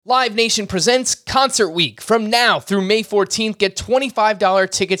Live Nation presents Concert Week. From now through May 14th, get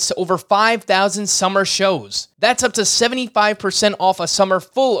 $25 tickets to over 5,000 summer shows. That's up to 75% off a summer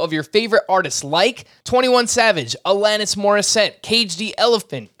full of your favorite artists like 21 Savage, Alanis Morissette, Cage the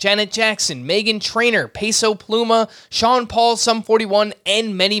Elephant, Janet Jackson, Meghan Trainor, Peso Pluma, Sean Paul, Sum 41,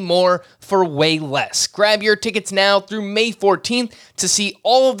 and many more for way less. Grab your tickets now through May 14th to see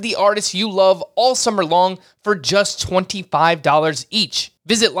all of the artists you love all summer long for just $25 each.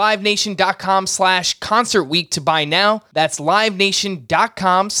 Visit livenation.com/Concert Week to buy now. That's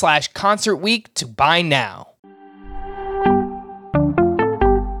livenation.com/Concert Week to buy now.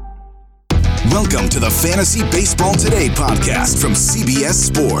 Welcome to the Fantasy Baseball Today podcast from CBS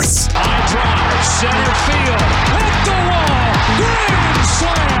Sports. High drive, center field, hit the wall, grand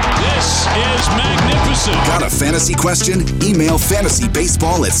slam. This is magnificent. Got a fantasy question? Email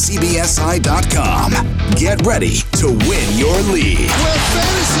fantasybaseball@cbsi.com. Get ready to win your league. Where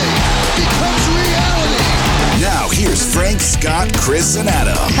fantasy becomes reality. Now here's Frank, Scott, Chris, and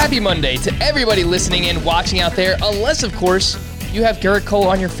Adam. Happy Monday to everybody listening and watching out there, unless, of course, you have Garrett Cole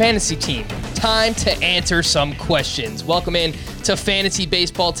on your fantasy team. Time to answer some questions. Welcome in to Fantasy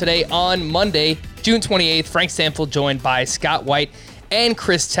Baseball Today on Monday, June 28th. Frank Stanfield joined by Scott White and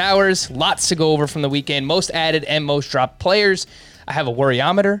Chris Towers. Lots to go over from the weekend. Most added and most dropped players. I have a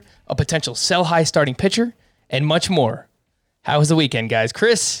worryometer, a potential sell high starting pitcher, and much more. How was the weekend, guys?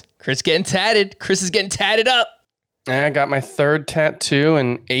 Chris getting tatted. Chris is getting tatted up. I got my third tattoo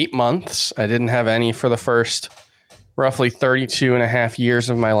in 8 months. I didn't have any for the first roughly 32 and a half years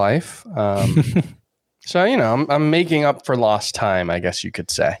of my life. So, I'm making up for lost time, I guess you could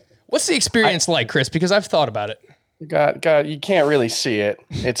say. What's the experience like, Chris? Because I've thought about it. God, you can't really see it.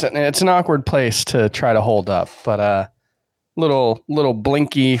 It's an awkward place to try to hold up, but little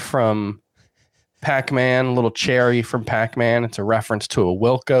Blinky from Pac-Man, little Cherry from Pac-Man. It's a reference to a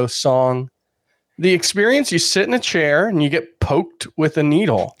Wilco song. The experience, you sit in a chair and you get poked with a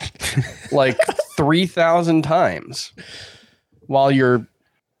needle like 3,000 times while you're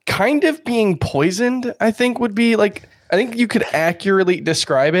kind of being poisoned, I think would be like, I think you could accurately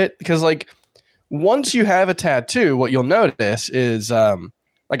describe it because once you have a tattoo, what you'll notice is I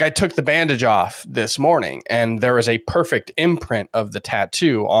took the bandage off this morning and there is a perfect imprint of the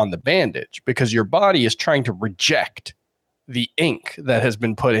tattoo on the bandage because your body is trying to reject the ink that has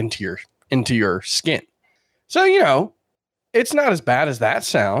been put into your skin. So, it's not as bad as that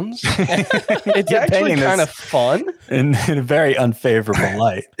sounds. It's actually kind of fun. In a very unfavorable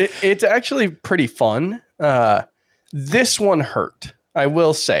light. It's actually pretty fun. This one hurt, I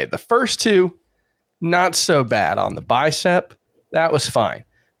will say. The first two, not so bad. On the bicep, that was fine.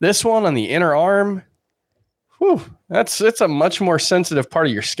 This one on the inner arm, it's a much more sensitive part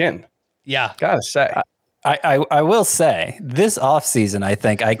of your skin. Yeah. Gotta say. I will say, this offseason, I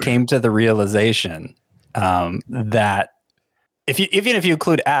think I came to the realization that even if you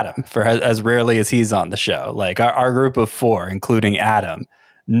include Adam, for as rarely as he's on the show, like our group of four, including Adam,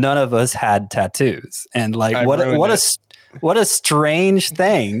 none of us had tattoos. And what a strange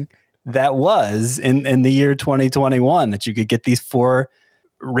thing that was in the year 2021 that you could get these four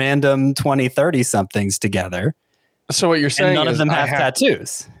random 20-30 somethings together. So what you're saying none is of them have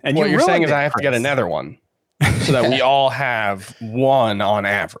tattoos. And what you're saying is I have to get another one so that we all have one on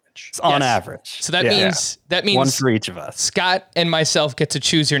average. On average. So that means one for each of us. Scott and myself get to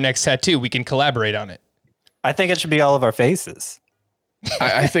choose your next tattoo. We can collaborate on it. I think it should be all of our faces.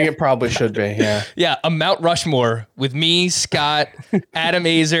 I think it probably should be, yeah. Yeah, a Mount Rushmore with me, Scott, Adam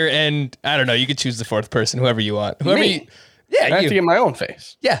Azer, and I don't know, you could choose the fourth person, whoever you want. I have to get my own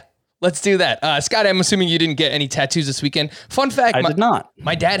face. Yeah, let's do that. Scott, I'm assuming you didn't get any tattoos this weekend. Fun fact. I did not.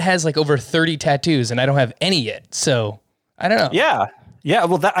 My dad has over 30 tattoos, and I don't have any yet, so I don't know. Yeah.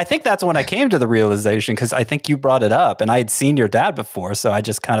 Well, I think that's when I came to the realization, because I think you brought it up, and I had seen your dad before, so I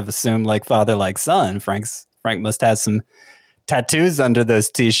just kind of assumed like father, like son. Frank must have some tattoos under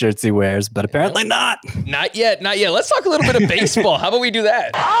those t-shirts he wears, but apparently not. Not yet. Let's talk a little bit of baseball. How about we do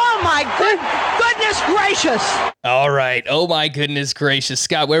that? Oh my goodness gracious. All right. Oh my goodness gracious.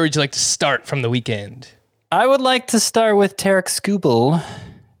 Scott, where would you like to start from the weekend? I would like to start with Tarik Skubal.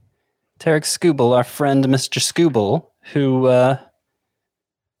 Tarik Skubal, our friend Mr. Skubal, who I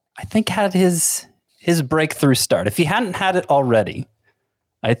think had his breakthrough start. If he hadn't had it already,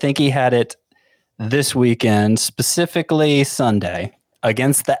 I think he had it this weekend, specifically Sunday,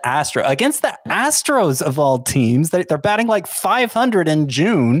 against the Astros of all teams. They're batting like 500 in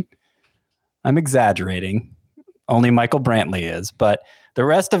June. I'm exaggerating. Only Michael Brantley is, but the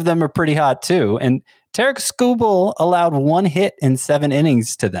rest of them are pretty hot too. And Tarik Skubal allowed one hit in 7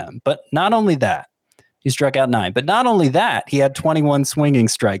 innings to them. But not only that, He struck out 9. But not only that, he had 21 swinging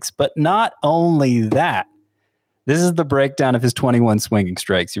strikes. But not only that, this is the breakdown of his 21 swinging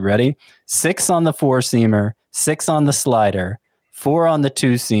strikes. You ready? 6 on the 4-seamer, 6 on the slider, 4 on the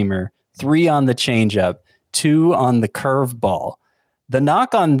 2-seamer, 3 on the changeup, 2 on the curveball. The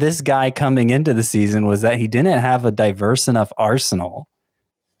knock on this guy coming into the season was that he didn't have a diverse enough arsenal.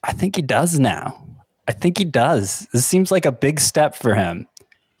 I think he does now. I think he does. This seems like a big step for him.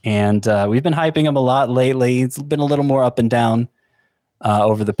 And we've been hyping him a lot lately. It's been a little more up and down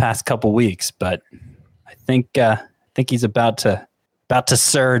over the past couple weeks, but I think he's about to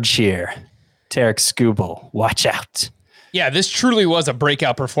surge here. Tarik Skubal, watch out. Yeah, this truly was a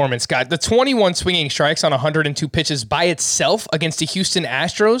breakout performance, Scott. The 21 swinging strikes on 102 pitches by itself against the Houston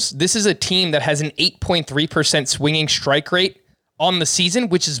Astros. This is a team that has an 8.3% swinging strike rate on the season,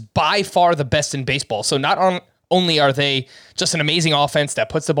 which is by far the best in baseball. So not only are they just an amazing offense that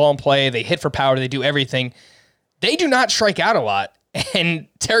puts the ball in play, they hit for power, they do everything, they do not strike out a lot. And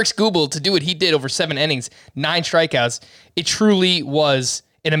Tarik Skubal, to do what he did over 7 innings, 9 strikeouts, it truly was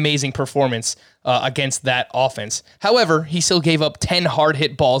an amazing performance against that offense. However, he still gave up 10 hard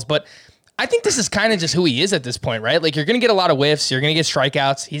hit balls, but I think this is kind of just who he is at this point, right? Like, you're going to get a lot of whiffs, you're going to get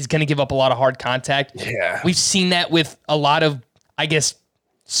strikeouts, he's going to give up a lot of hard contact. Yeah. We've seen that with a lot of, I guess,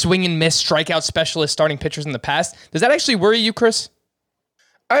 swing and miss strikeout specialist starting pitchers in the past. Does that actually worry you, Chris?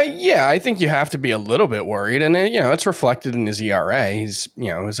 Yeah, I think you have to be a little bit worried, and it's reflected in his ERA. He's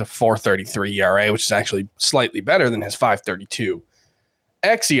it's a 4.33 ERA, which is actually slightly better than his 5.32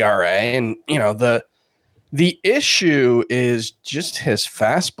 xERA. And the issue is just his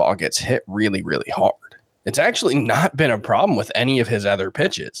fastball gets hit really, really hard. It's actually not been a problem with any of his other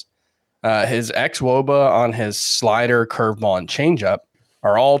pitches. His xWOBA on his slider, curveball, and changeup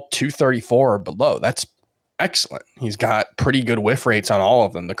are all 234 or below. That's excellent. He's got pretty good whiff rates on all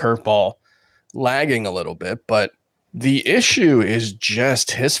of them. The curveball lagging a little bit, but the issue is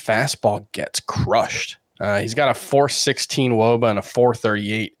just his fastball gets crushed. He's got a 416 WOBA and a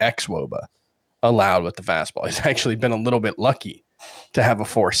 438 xWOBA allowed with the fastball. He's actually been a little bit lucky to have a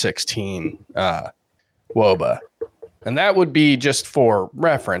 416 WOBA. And that would be, just for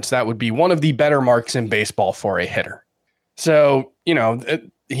reference, that would be one of the better marks in baseball for a hitter. So,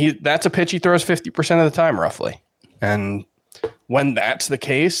 that's a pitch he throws 50% of the time, roughly. And when that's the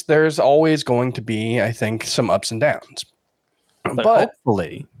case, there's always going to be, I think, some ups and downs. But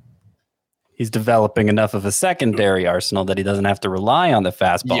hopefully he's developing enough of a secondary arsenal that he doesn't have to rely on the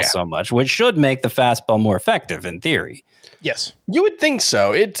fastball so much, which should make the fastball more effective in theory. Yes. You would think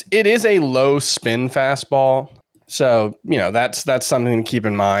so. It is a low spin fastball. So, that's something to keep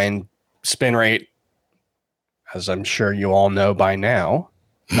in mind. Spin rate, as I'm sure you all know by now,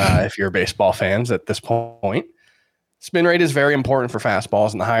 if you're baseball fans at this point, spin rate is very important for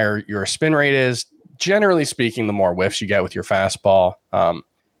fastballs, and the higher your spin rate is, generally speaking, the more whiffs you get with your fastball.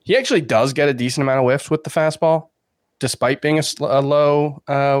 He actually does get a decent amount of whiffs with the fastball, despite being a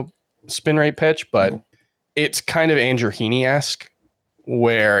low spin rate pitch, but it's kind of Andrew Heaney-esque,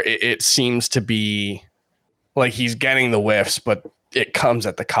 where it seems to be like he's getting the whiffs, but it comes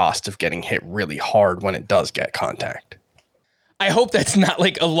at the cost of getting hit really hard when it does get contact. I hope that's not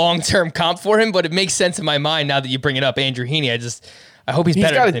like a long-term comp for him, but it makes sense in my mind now that you bring it up, Andrew Heaney. I hope he's better.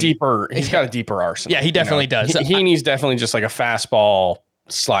 He's got a deeper arsenal. Yeah, he definitely does. Heaney's definitely just like a fastball,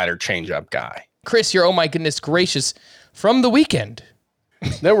 slider, changeup guy. Chris, you're, oh my goodness gracious, from the weekend.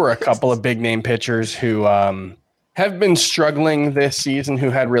 There were a couple of big name pitchers who have been struggling this season, who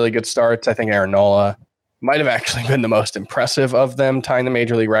had really good starts. I think Aaron Nola might have actually been the most impressive of them, tying the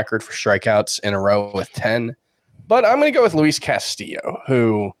major league record for strikeouts in a row with 10. But I'm going to go with Luis Castillo,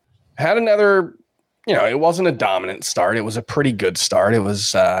 who had another, it wasn't a dominant start. It was a pretty good start. It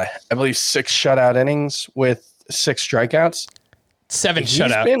was, I believe, 6 shutout innings with 6 strikeouts. 7 He's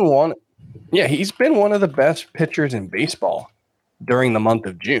shutout. He's been one of the best pitchers in baseball during the month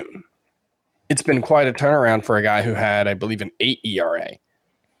of June. It's been quite a turnaround for a guy who had, I believe, an 8 ERA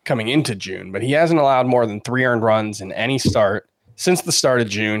coming into June, but he hasn't allowed more than 3 earned runs in any start. Since the start of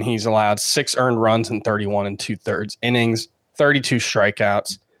June, he's allowed 6 earned runs in 31 2/3 innings, 32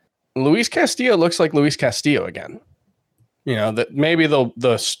 strikeouts. Luis Castillo looks like Luis Castillo again. That maybe the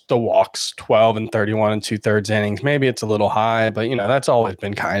walks 12 and 31 2/3 innings. Maybe it's a little high, but that's always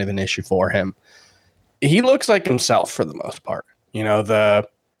been kind of an issue for him. He looks like himself for the most part. The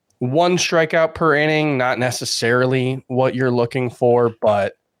 1 strikeout per inning, not necessarily what you're looking for,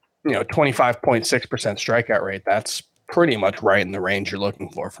 but 25.6% strikeout rate. That's pretty much right in the range you're looking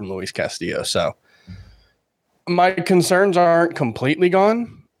for from Luis Castillo. So my concerns aren't completely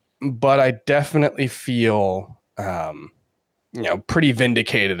gone, but I definitely feel, pretty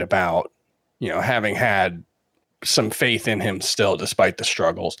vindicated about having had some faith in him still despite the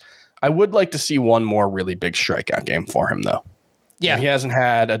struggles. I would like to see one more really big strikeout game for him, though. Yeah. He hasn't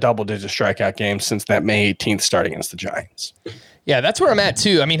had a double-digit strikeout game since that May 18th start against the Giants. Yeah, that's where I'm at,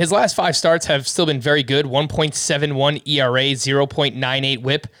 too. I mean, his last 5 starts have still been very good. 1.71 ERA, 0.98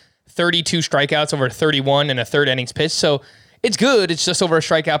 whip, 32 strikeouts over 31 and a third innings pitch. So it's good. It's just over a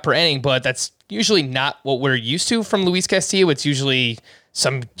strikeout per inning, but that's usually not what we're used to from Luis Castillo. It's usually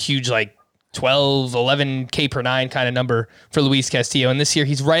some huge, 12, 11K per 9 kind of number for Luis Castillo. And this year,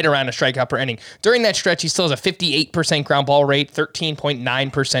 he's right around a strikeout per inning. During that stretch, he still has a 58% ground ball rate,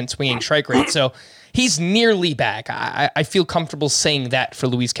 13.9% swinging strike rate. So he's nearly back. I feel comfortable saying that for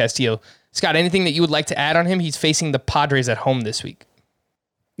Luis Castillo. Scott, anything that you would like to add on him? He's facing the Padres at home this week.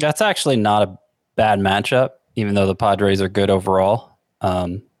 That's actually not a bad matchup, even though the Padres are good overall.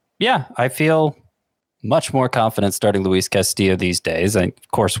 I feel much more confident starting Luis Castillo these days. I,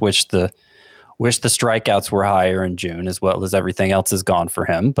 of course, wish the strikeouts were higher in June, as well as everything else is gone for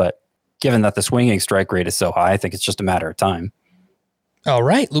him. But given that the swinging strike rate is so high, I think it's just a matter of time. All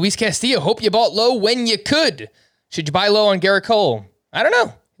right, Luis Castillo, hope you bought low when you could. Should you buy low on Gerrit Cole? I don't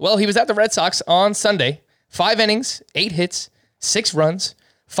know. Well, he was at the Red Sox on Sunday. 5 innings, 8 hits, 6 runs.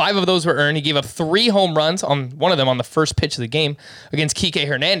 5 of those were earned. He gave up 3 home runs, on one of them on the first pitch of the game against Kike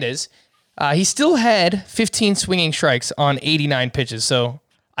Hernandez. He still had 15 swinging strikes on 89 pitches, so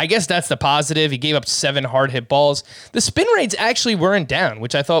I guess that's the positive. He gave up 7 hard hit balls. The spin rates actually weren't down,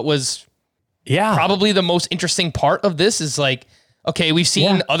 which I thought was probably the most interesting part of this is okay, we've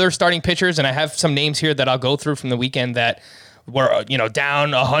seen other starting pitchers, and I have some names here that I'll go through from the weekend that were,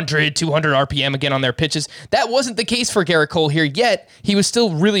 down 100, 200 RPM again on their pitches. That wasn't the case for Gerrit Cole here, yet he was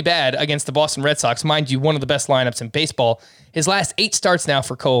still really bad against the Boston Red Sox. Mind you, one of the best lineups in baseball. His last 8 starts now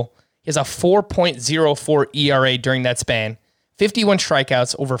for Cole, he has a 4.04 ERA during that span, 51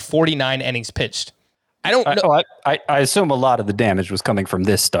 strikeouts over 49 innings pitched. I don't know. I assume a lot of the damage was coming from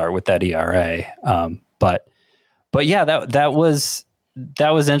this start with that ERA. But yeah, that was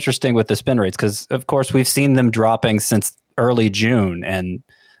interesting with the spin rates because, of course, we've seen them dropping since early June, and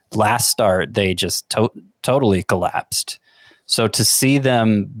last start they just totally collapsed. So to see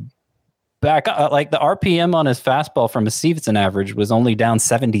them back, the RPM on his fastball from a season average was only down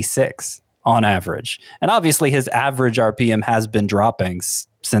 76 on average, and obviously his average RPM has been dropping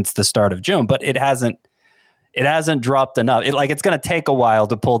since the start of June, but it hasn't dropped enough. It's going to take a while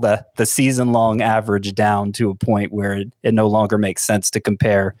to pull the season long average down to a point where it no longer makes sense to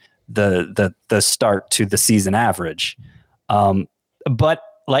compare the start to the season average. But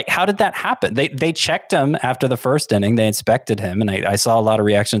how did that happen? They checked him after the first inning. They inspected him, and I saw a lot of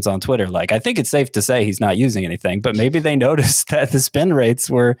reactions on Twitter. I think it's safe to say he's not using anything, but maybe they noticed that the spin rates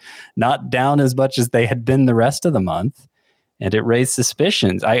were not down as much as they had been the rest of the month, and it raised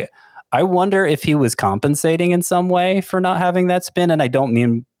suspicions. I wonder if he was compensating in some way for not having that spin, and I don't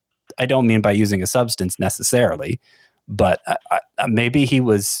mean by using a substance necessarily, but maybe he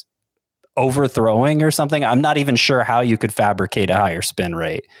was overthrowing or something. I'm not even sure how you could fabricate a higher spin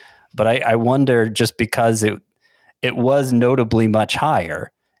rate, but I wonder, just because it was notably much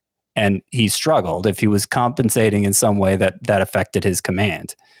higher and he struggled, if he was compensating in some way that affected his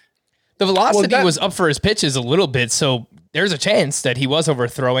command. The velocity was up for his pitches a little bit, so there's a chance that he was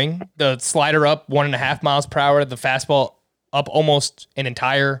overthrowing. The slider up 1.5 miles per hour, the fastball up almost an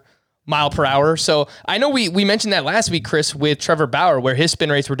entire mile per hour. So I know we mentioned that last week, Chris, with Trevor Bauer, where his spin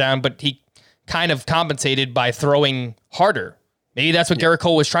rates were down, but he kind of compensated by throwing harder. Maybe that's what Gerrit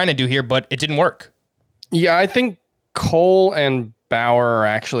Cole was trying to do here, but it didn't work. Yeah, I think Cole and Bauer are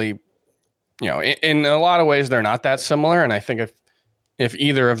actually, in a lot of ways, they're not that similar. And I think if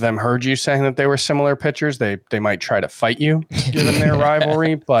either of them heard you saying that they were similar pitchers, they might try to fight you, given their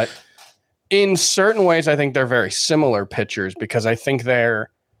rivalry. But in certain ways, I think they're very similar pitchers because I think they're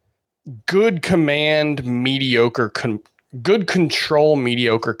good command, good control,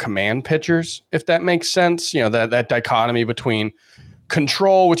 mediocre command pitchers, if that makes sense. That dichotomy between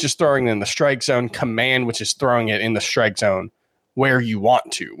control, which is throwing it in the strike zone, command, which is throwing it in the strike zone where you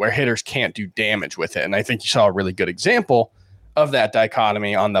want to, where hitters can't do damage with it. And I think you saw a really good example of that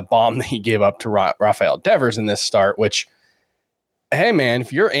dichotomy on the bomb that he gave up to Rafael Devers in this start, which, hey man,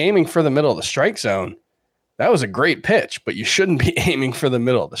 if you're aiming for the middle of the strike zone, that was a great pitch, but you shouldn't be aiming for the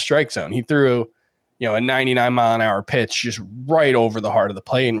middle of the strike zone. He threw, a 99 mile an hour pitch just right over the heart of the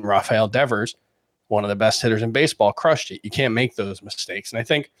plate, and Rafael Devers, one of the best hitters in baseball, crushed it. You can't make those mistakes. And I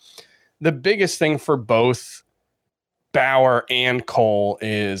think the biggest thing for both Bauer and Cole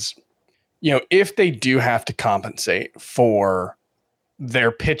is, if they do have to compensate for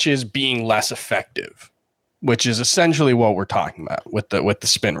their pitches being less effective, which is essentially what we're talking about with the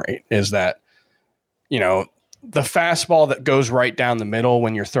spin rate, is that the fastball that goes right down the middle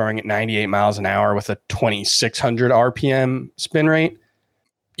when you're throwing at 98 miles an hour with a 2,600 RPM spin rate,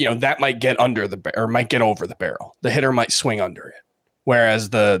 that might get might get over the barrel. The hitter might swing under it. Whereas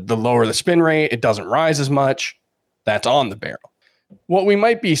the lower the spin rate, it doesn't rise as much. That's on the barrel. What we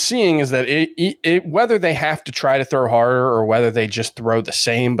might be seeing is that it whether they have to try to throw harder or whether they just throw the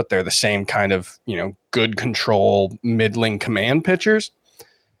same, but they're the same kind of, good control, middling command pitchers,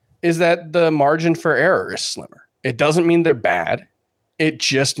 is that the margin for error is slimmer. It doesn't mean they're bad. It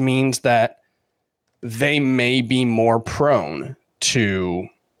just means that they may be more prone to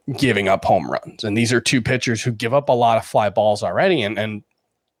giving up home runs. And these are two pitchers who give up a lot of fly balls already and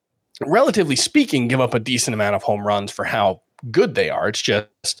relatively speaking, give up a decent amount of home runs for how good they are. It's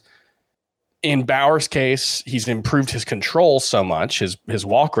just in Bauer's case, he's improved his control so much. His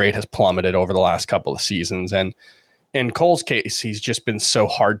walk rate has plummeted over the last couple of seasons. And in Cole's case, he's just been so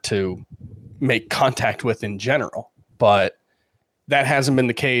hard to make contact with in general. But that hasn't been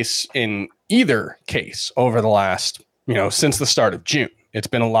the case in either case over the last, since the start of June. It's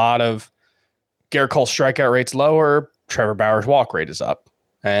been a lot of Gerrit Cole's strikeout rate's lower, Trevor Bauer's walk rate is up.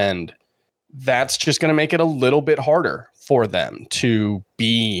 And that's just going to make it a little bit harder for them to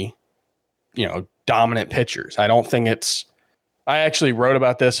be, dominant pitchers. I don't think I actually wrote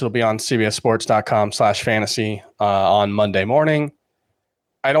about this. It'll be on cbssports.com/fantasy on Monday morning.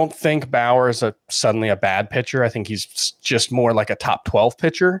 I don't think Bauer is suddenly a bad pitcher. I think he's just more like a top 12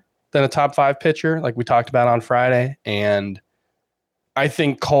 pitcher than a top 5 pitcher, like we talked about on Friday. And I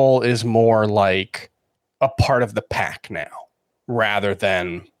think Cole is more like a part of the pack now rather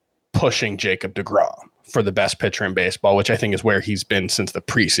than pushing Jacob deGrom for the best pitcher in baseball, which I think is where he's been since the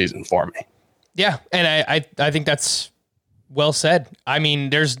preseason for me. Yeah, and I think that's well said. I mean,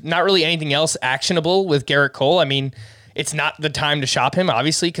 there's not really anything else actionable with Gerrit Cole. I mean, it's not the time to shop him,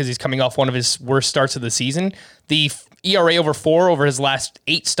 obviously, because he's coming off one of his worst starts of the season. The ERA over 4 over his last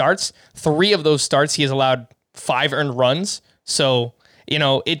 8 starts, 3 of those starts he has allowed 5 earned runs. So,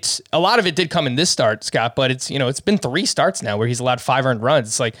 it's a lot of it did come in this start, Scott, but it's been 3 starts now where he's allowed 5 earned runs.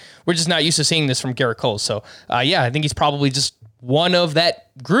 It's like we're just not used to seeing this from Gerrit Cole. So, I think he's probably just one of that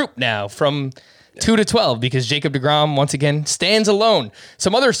group now from 2 to 12 because Jacob deGrom once again stands alone.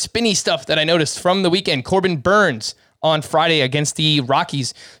 Some other spinny stuff that I noticed from the weekend: Corbin Burnes on Friday against the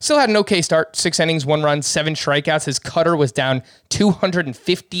Rockies still had an okay start. 6 innings, 1 run, 7 strikeouts. His cutter was down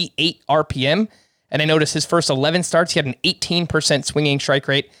 258 RPM. And I noticed his first 11 starts, he had an 18% swinging strike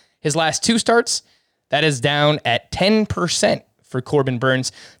rate. His last 2 starts, that is down at 10% for Corbin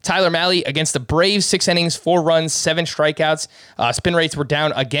Burnes. Tyler Mahle against the Braves, 6 innings, 4 runs, 7 strikeouts. Spin rates were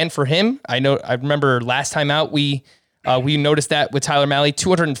down again for him. I remember last time out, we noticed that with Tyler Mahle,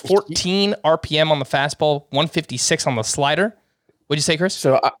 214 RPM on the fastball, 156 on the slider. What'd you say, Chris?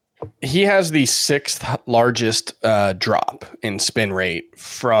 So he has the 6th largest drop in spin rate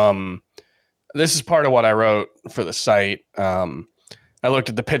from... This is part of what I wrote for the site. I looked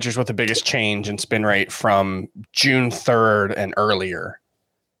at the pitchers with the biggest change in spin rate from June 3rd and earlier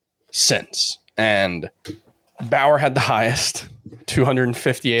since. And Bauer had the highest,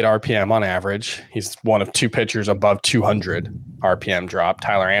 258 RPM on average. He's one of 2 pitchers above 200 RPM drop.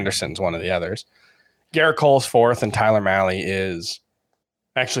 Tyler Anderson's one of the others. Gerrit Cole's 4th, and Tyler Mahle is...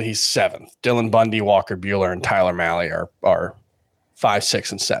 Actually, he's 7th. Dylan Bundy, Walker Buehler, and Tyler Mahle are 5,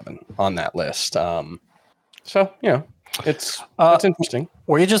 6, and 7 on that list. So, it's interesting.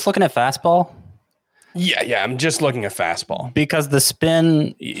 Were you just looking at fastball? Yeah, I'm just looking at fastball. Because the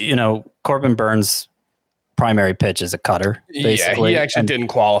spin, Corbin Burnes' primary pitch is a cutter, basically. Yeah, he actually didn't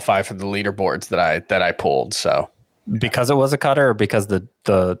qualify for the leaderboards that I pulled. So because it was a cutter, or because the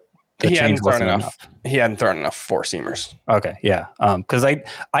change wasn't enough? He hadn't thrown enough 4-seamers. Okay, yeah. Because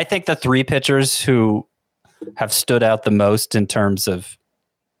I think the 3 pitchers who have stood out the most in terms of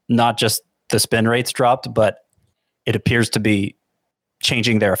not just the spin rates dropped, but it appears to be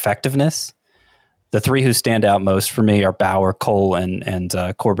changing their effectiveness. The 3 who stand out most for me are Bauer, Cole, and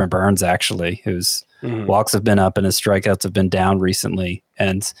Corbin Burnes, actually, whose walks have been up and his strikeouts have been down recently.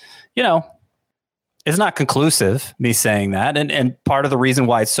 And, it's not conclusive, me saying that. And part of the reason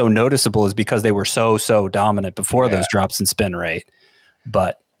why it's so noticeable is because they were so dominant before those drops in spin rate.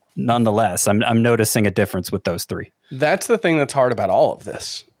 But nonetheless, I'm noticing a difference with those 3. That's the thing that's hard about all of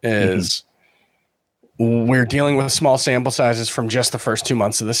this is we're dealing with small sample sizes from just the first 2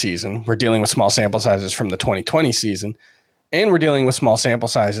 months of the season. We're dealing with small sample sizes from the 2020 season. And we're dealing with small sample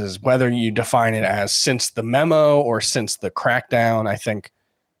sizes, whether you define it as since the memo or since the crackdown. I think,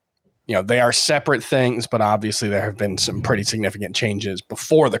 they are separate things, but obviously there have been some pretty significant changes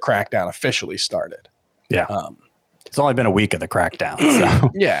before the crackdown officially started. Yeah. It's only been a week of the crackdown.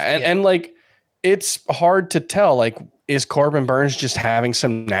 So. Yeah. And like it's hard to tell. Like, is Corbin Burnes just having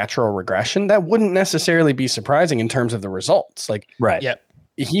some natural regression? That wouldn't necessarily be surprising in terms of the results. Like, Right. Yep.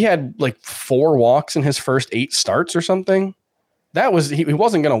 he had like 4 walks in his first 8 starts or something. That was, he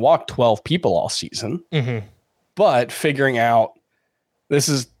wasn't going to walk 12 people all season. Mm-hmm. But figuring out, this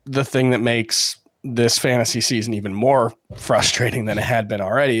is the thing that makes this fantasy season even more frustrating than it had been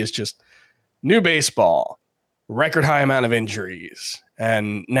already, is just new baseball, record high amount of injuries,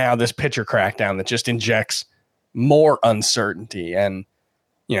 and now this pitcher crackdown that just injects more uncertainty. And,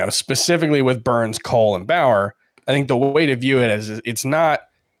 you know, specifically with Burnes, Cole, and Bauer, I think the way to view it is it's not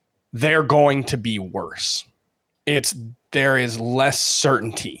they're going to be worse. It's there is less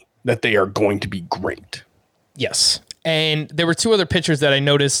certainty that they are going to be great. Yes. And there were 2 other pitchers that I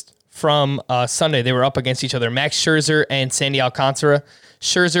noticed from Sunday. They were up against each other, Max Scherzer and Sandy Alcantara.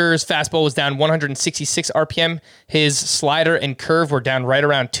 Scherzer's fastball was down 166 RPM. His slider and curve were down right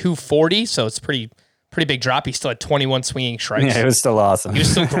around 240, so it's pretty big drop. He still had 21 swinging strikes. Yeah, it was still awesome. He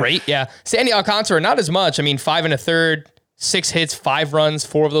was still great, yeah. Sandy Alcantara, not as much. I mean, 5 1/3, 6 hits, 5 runs,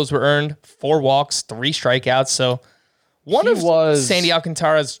 4 of those were earned, 4 walks, 3 strikeouts. So one of Sandy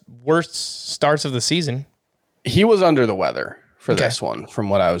Alcantara's worst starts of the season. He was under the weather for this one, from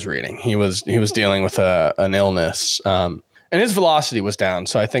what I was reading. He was dealing with an illness, and his velocity was down.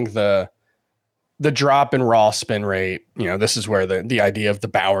 So I think the drop in raw spin rate, you know, this is where the idea of the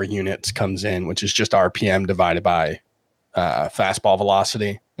Bauer units comes in, which is just RPM divided by fastball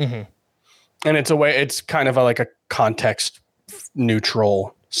velocity. Mm-hmm. And it's kind of like a context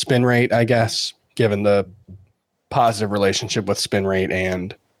neutral spin rate, I guess, given the positive relationship with spin rate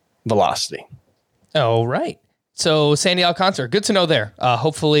and velocity. Oh, right. So Sandy Alcantara, good to know there.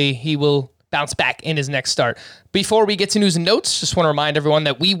 Hopefully he will bounce back in his next start. Before we get to news and notes, just want to remind everyone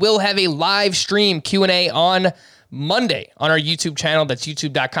that we will have a live stream Q&A on Monday on our YouTube channel. That's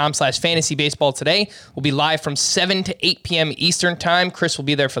youtube.com/fantasybaseball today. We'll be live from 7 to 8 p.m. Eastern time. Chris will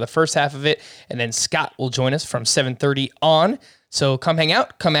be there for the first half of it, and then Scott will join us from 7:30 on. So come hang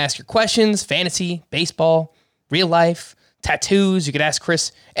out, come ask your questions, fantasy, baseball, real life, tattoos. You could ask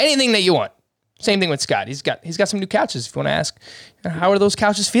Chris anything that you want. Same thing with Scott. He's got some new couches. If you want to ask, how are those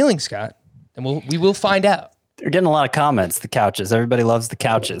couches feeling, Scott? And we will find out. They're getting a lot of comments, the couches. Everybody loves the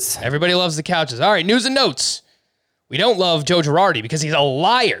couches. Everybody loves the couches. All right, news and notes. We don't love Joe Girardi because he's a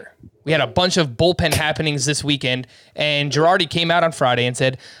liar. We had a bunch of bullpen happenings this weekend, and Girardi came out on Friday and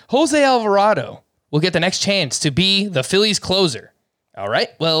said, Jose Alvarado will get the next chance to be the Phillies closer. All right,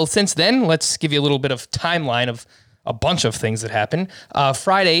 well, since then, let's give you a little bit of timeline of a bunch of things that happened.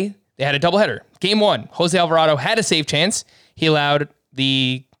 Friday, they had a doubleheader. Game 1, Jose Alvarado had a save chance. He allowed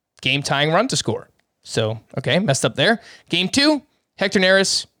the game-tying run to score. So, okay, messed up there. Game 2, Hector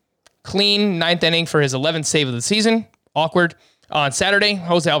Neris, clean 9th inning for his 11th save of the season. Awkward. On Saturday,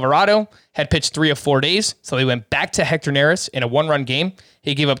 Jose Alvarado had pitched 3 of 4 days, so they went back to Hector Neris in a 1-run game.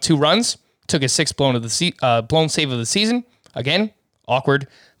 He gave up 2 runs, took his 6th blown save of the season. Again, awkward.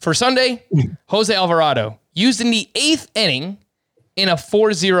 For Sunday, Jose Alvarado used in the 8th inning in a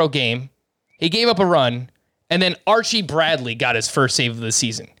 4-0 game. He gave up a run, and then Archie Bradley got his first save of the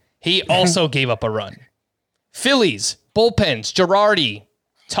season. He also gave up a run. Phillies, bullpens, Girardi,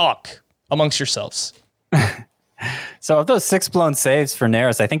 talk amongst yourselves. So of those 6 blown saves for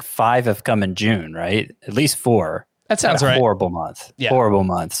Neris, I think 5 have come in June, right? At least 4. That sounds right. Horrible month. Yeah. Horrible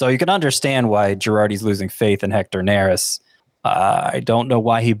month. So you can understand why Girardi's losing faith in Hector Neris. I don't know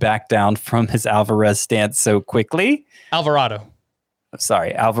why he backed down from his Alvarado stance so quickly. Alvarado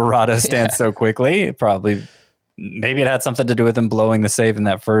stance so quickly. Maybe it had something to do with him blowing the save in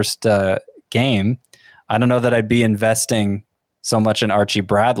that first game. I don't know that I'd be investing so much in Archie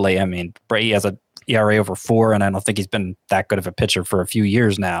Bradley. I mean, Brady has a ERA over 4, and I don't think he's been that good of a pitcher for a few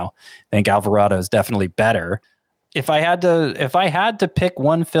years now. I think Alvarado is definitely better. If I had to pick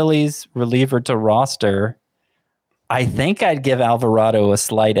one Phillies reliever to roster, I think I'd give Alvarado a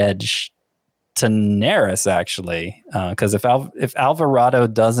slight edge to Neris, actually, because if Alvarado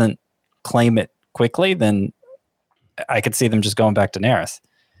doesn't claim it quickly, then I could see them just going back to Neris.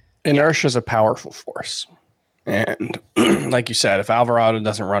 Inertia is a powerful force, and like you said, if Alvarado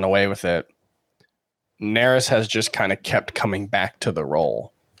doesn't run away with it, Neris has just kind of kept coming back to the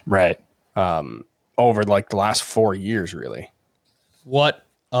role, right? Over like the last 4 years, really. What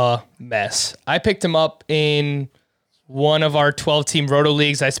a mess! I picked him up in one of our 12-team Roto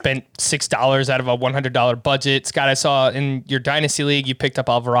leagues. I spent $6 out of a $100 budget. Scott, I saw in your Dynasty League, you picked up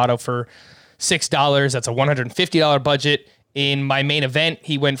Alvarado for $6. That's a $150 budget. In my main event,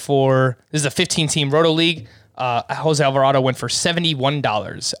 he went for, this is a 15-team Roto League. Jose Alvarado went for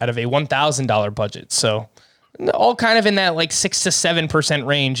 $71 out of a $1,000 budget. So all kind of in that like 6 to 7%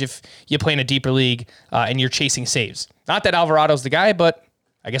 range if you play in a deeper league and you're chasing saves. Not that Alvarado's the guy, but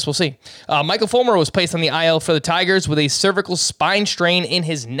I guess we'll see. Michael Fulmer was placed on the IL for the Tigers with a cervical spine strain in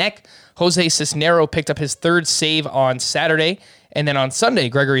his neck. Jose Cisnero picked up his third save on Saturday. And then on Sunday,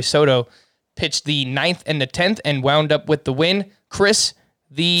 Gregory Soto pitched the 9th and the 10th and wound up with the win. Chris,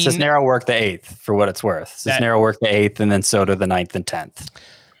 Cisnero worked the 8th for what it's worth. Cisnero worked the 8th and then Soto the 9th and 10th.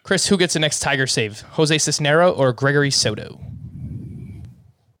 Chris, who gets the next Tiger save? Jose Cisnero or Gregory Soto?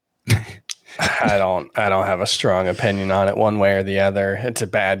 I don't have a strong opinion on it one way or the other. It's a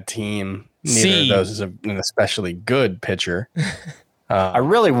bad team. Neither of those is an especially good pitcher. I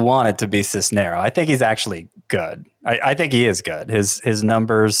really want it to be Cisnero. I think he's actually good. I think he is good. His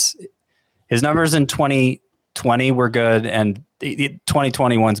numbers in 2020 were good, and the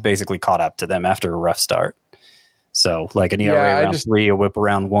 2021's basically caught up to them after a rough start. So like an ERA around 3, a whip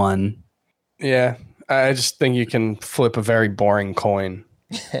around 1. Yeah, I just think you can flip a very boring coin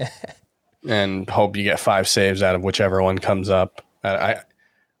and hope you get 5 saves out of whichever one comes up.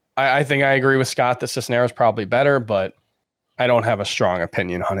 I think I agree with Scott that Cisnero's probably better, but I don't have a strong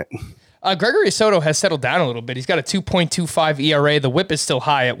opinion on it. Gregory Soto has settled down a little bit. He's got a 2.25 ERA. The whip is still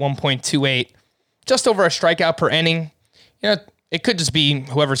high at 1.28, just over a strikeout per inning. It could just be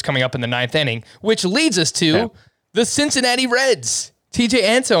whoever's coming up in the 9th inning, which leads us to the Cincinnati Reds. TJ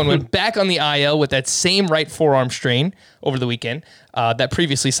Antone went back on the IL with that same right forearm strain over the weekend that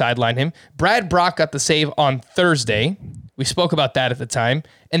previously sidelined him. Brad Brock got the save on Thursday. We spoke about that at the time.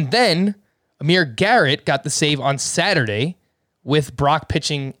 And then Amir Garrett got the save on Saturday with Brock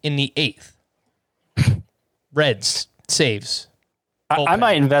pitching in the 8th. Reds saves. I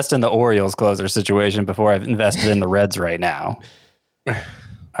might invest in the Orioles closer situation before I've invested in the Reds right now.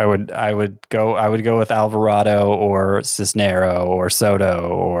 I would go with Alvarado or Cisnero or Soto,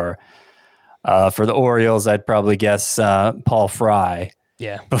 or for the Orioles, I'd probably guess Paul Fry.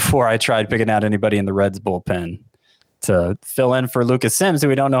 Yeah. Before I tried picking out anybody in the Reds bullpen to fill in for Lucas Sims, who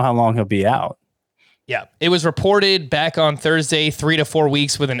we don't know how long he'll be out. Yeah. It was reported back on Thursday, 3 to 4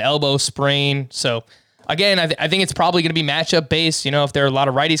 weeks with an elbow sprain. So again, I think it's probably going to be matchup based. If there are a lot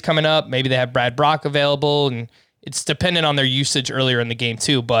of righties coming up, maybe they have Brad Brock available, and it's dependent on their usage earlier in the game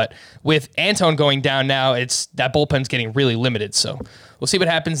too. But with Antone going down now, it's that bullpen's getting really limited. So we'll see what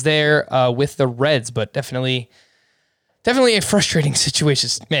happens there with the Reds, but definitely a frustrating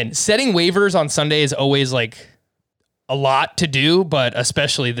situation. Man, setting waivers on Sunday is always like a lot to do, but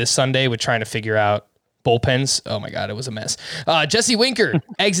especially this Sunday with trying to figure out bullpens. Oh my God, it was a mess. Jesse Winker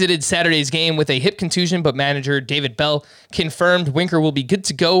exited Saturday's game with a hip contusion, but manager David Bell confirmed Winker will be good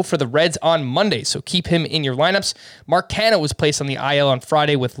to go for the Reds on Monday, so keep him in your lineups. Mark Canha was placed on the IL on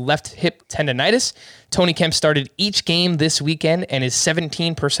Friday with left hip tendonitis. Tony Kemp started each game this weekend and is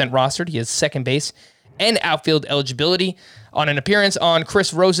 17% rostered. He has second base and outfield eligibility. On an appearance on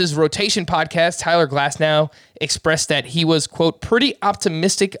Chris Rose's Rotation podcast, Tyler Glasnow expressed that he was, quote, pretty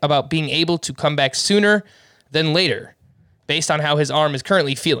optimistic about being able to come back sooner than later, based on how his arm is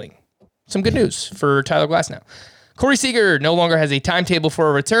currently feeling. Some good news for Tyler Glasnow. Corey Seager no longer has a timetable for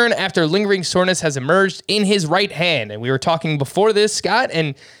a return after lingering soreness has emerged in his right hand. And we were talking before this, Scott,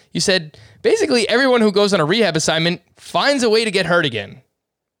 and you said basically everyone who goes on a rehab assignment finds a way to get hurt again.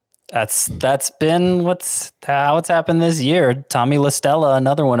 That's been how it's happened this year. Tommy La Stella,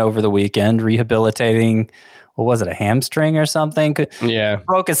 another one over the weekend, rehabilitating, what was it, a hamstring or something? Yeah.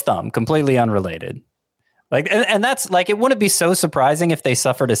 Broke his thumb, completely unrelated. And that's like, it wouldn't be so surprising if they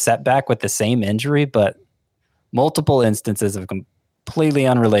suffered a setback with the same injury, but multiple instances of completely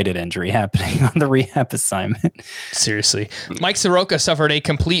unrelated injury happening on the rehab assignment. Seriously. Mike Soroka suffered a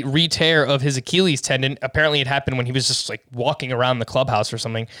complete re-tear of his Achilles tendon. Apparently it happened when he was just like walking around the clubhouse or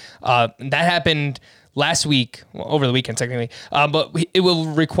something. That happened last week, over the weekend technically, but it will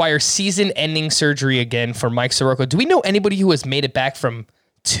require season-ending surgery again for Mike Soroka. Do we know anybody who has made it back from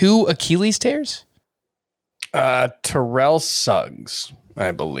 2 Achilles tears? Terrell Suggs,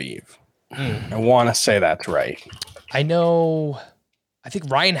 I believe. I want to say that's right. I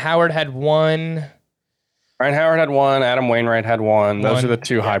think Ryan Howard had one. Adam Wainwright had one. Those are the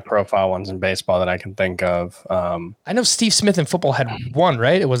 2 high-profile ones in baseball that I can think of. I know Steve Smith in football had one,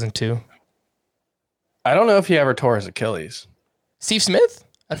 right? It wasn't 2. I don't know if he ever tore his Achilles. Steve Smith?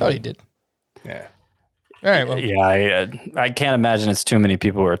 I thought he did. Yeah. All right. Well. Yeah, I can't imagine it's too many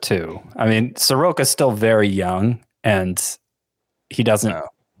people who are 2. I mean, Soroka's still very young, and he doesn't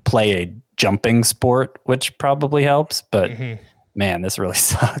play a jumping sport, which probably helps, but man, this really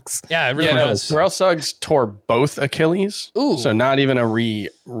sucks. Yeah, it really does. Terrell Suggs tore both Achilles. Ooh. So not even a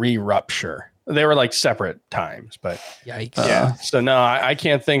re-rupture. They were like separate times, but yikes. Yeah. So no, I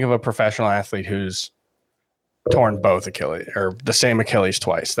can't think of a professional athlete who's torn both Achilles or the same Achilles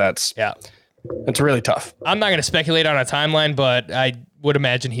twice. It's really tough. I'm not going to speculate on a timeline, but I would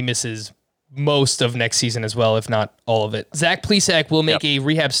imagine he misses most of next season as well, if not all of it. Zach Plesac will make a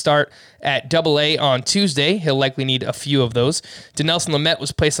rehab start at AA on Tuesday. He'll likely need a few of those. Dinelson Lamet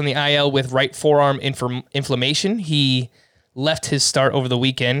was placed on the IL with right forearm inflammation. He left his start over the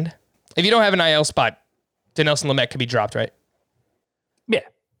weekend. If you don't have an IL spot, Dinelson Lamet could be dropped, right? Yeah,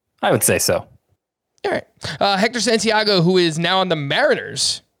 I would say so. All right. Hector Santiago, who is now on the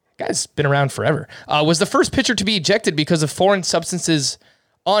Mariners, guy's been around forever, was the first pitcher to be ejected because of foreign substances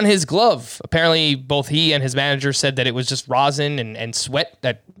on his glove. Apparently, both he and his manager said that it was just rosin and sweat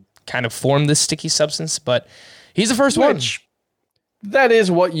that kind of formed this sticky substance, but he's the first one. That is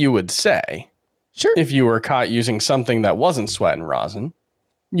what you would say. Sure. If you were caught using something that wasn't sweat and rosin,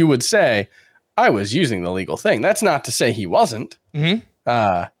 you would say, I was using the legal thing. That's not to say he wasn't. Mm-hmm.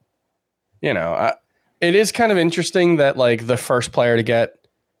 It is kind of interesting that like the first player to get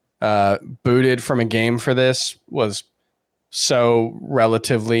booted from a game for this was so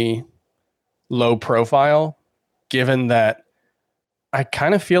relatively low profile, given that I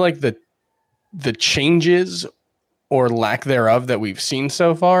kind of feel like the changes or lack thereof that we've seen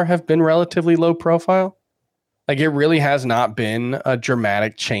so far have been relatively low profile. Like it really has not been a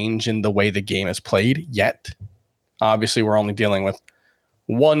dramatic change in the way the game is played yet. Obviously, we're only dealing with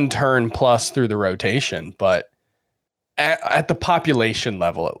one turn plus through the rotation, but at the population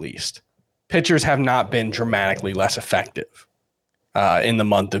level, at least, pitchers have not been dramatically less effective in the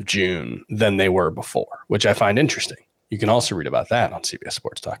month of June than they were before, which I find interesting. You can also read about that on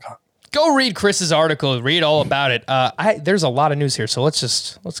CBSSports.com. Go read Chris's article. Read all about it. There's a lot of news here, so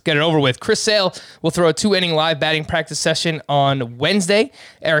let's get it over with. Chris Sale will throw a 2-inning live batting practice session on Wednesday.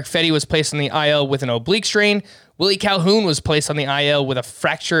 Eric Fetty was placed on the IL with an oblique strain. Willie Calhoun was placed on the IL with a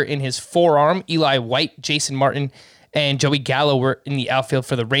fracture in his forearm. Eli White, Jason Martin, and Joey Gallo were in the outfield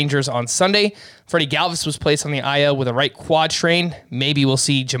for the Rangers on Sunday. Freddie Galvis was placed on the IL with a right quad strain. Maybe we'll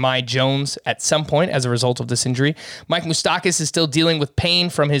see Jahmai Jones at some point as a result of this injury. Mike Moustakas is still dealing with pain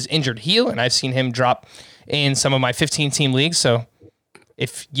from his injured heel, and I've seen him drop in some of my 15-team leagues. So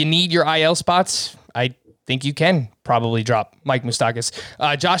if you need your IL spots, I think you can probably drop Mike Moustakas.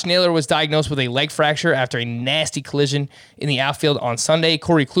 Josh Naylor was diagnosed with a leg fracture after a nasty collision in the outfield on Sunday.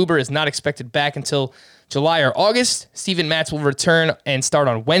 Corey Kluber is not expected back until July or August. Steven Matz will return and start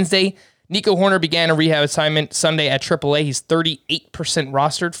on Wednesday. Nico Horner began a rehab assignment Sunday at AAA. He's 38%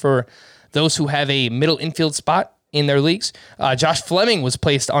 rostered for those who have a middle infield spot in their leagues. Josh Fleming was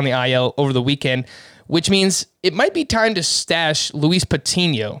placed on the IL over the weekend, which means it might be time to stash Luis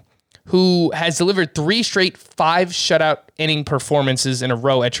Patino, who has delivered 3 straight 5 shutout inning performances in a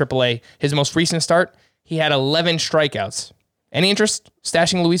row at AAA. His most recent start, he had 11 strikeouts. Any interest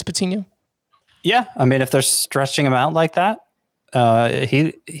stashing Luis Patino? Yeah, I mean, if they're stretching him out like that,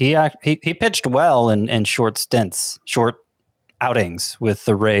 he pitched well in short stints, short outings with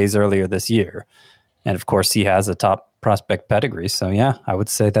the Rays earlier this year, and of course he has a top prospect pedigree. So yeah, I would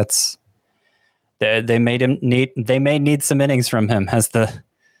say that's they may need some innings from him as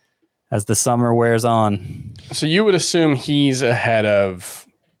the summer wears on. So you would assume he's ahead of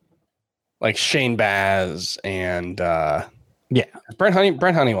like Shane Baz and yeah, Brent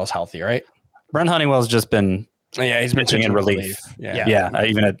Honeywell's healthy, right? Brent Honeywell's just been he's been pitching in relief. Yeah.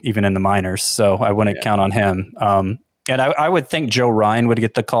 Even in the minors, so I wouldn't count on him. And I would think Joe Ryan would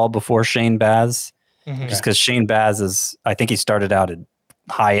get the call before Shane Baz, just because Shane Baz I think he started out at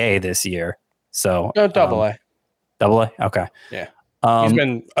high A this year. So no, double A. Double A? Okay. Yeah. He's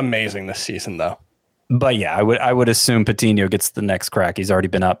been amazing this season though. But yeah, I would assume Patino gets the next crack. He's already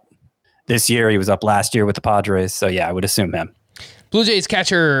been up this year. He was up last year with the Padres. So yeah, I would assume him. Blue Jays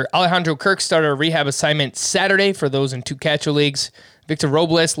catcher Alejandro Kirk started a rehab assignment Saturday for those in 2 catcher leagues. Victor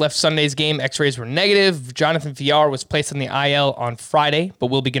Robles left Sunday's game. X-rays were negative. Jonathan Villar was placed on the IL on Friday, but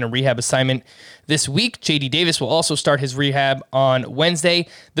will begin a rehab assignment this week. J.D. Davis will also start his rehab on Wednesday.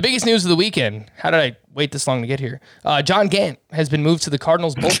 The biggest news of the weekend, how did I wait this long to get here? John Gant has been moved to the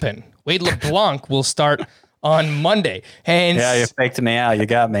Cardinals bullpen. Wade LeBlanc will start on Monday. And yeah, you faked me out. You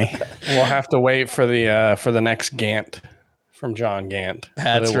got me. We'll have to wait for the next Gant from John Gant.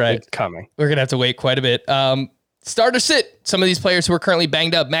 That's right. It's coming. We're going to have to wait quite a bit. Start or sit. Some of these players who are currently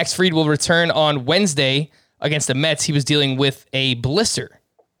banged up. Max Fried will return on Wednesday against the Mets. He was dealing with a blister.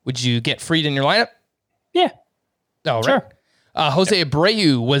 Would you get Fried in your lineup? Yeah. Oh, right. Sure. Jose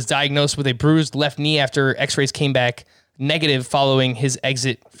Abreu was diagnosed with a bruised left knee after X-rays came back negative following his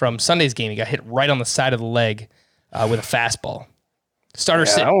exit from Sunday's game. He got hit right on the side of the leg with a fastball. Start or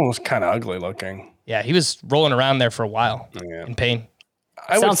sit. That one was kind of ugly looking. Yeah, he was rolling around there for a while in pain.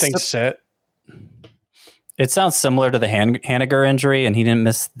 I would think sit. It sounds similar to the Haniger injury, and he didn't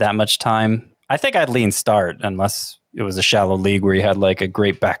miss that much time. I think I'd lean start unless it was a shallow league where you had like a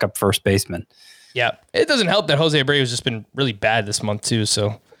great backup first baseman. Yeah, it doesn't help that Jose Abreu has just been really bad this month too.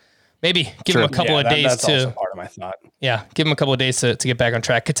 So maybe give him a couple of days that's to. also part of my thought. Yeah, give him a couple of days to get back on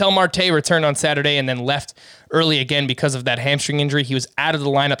track. Ketel Marte returned on Saturday and then left early again because of that hamstring injury. He was out of the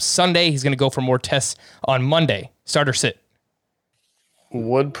lineup Sunday. He's going to go for more tests on Monday. Start or sit?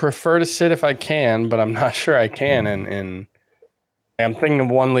 Would prefer to sit if I can, but I'm not sure I can. And I'm thinking of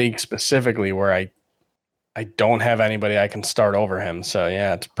one league specifically where I don't have anybody I can start over him. So,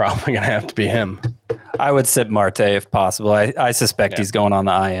 yeah, it's probably going to have to be him. I would sit Marte if possible. I suspect he's going on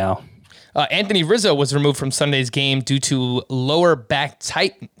the IL. Anthony Rizzo was removed from Sunday's game due to lower back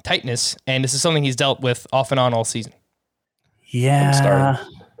tightness, and this is something he's dealt with off and on all season. Yeah,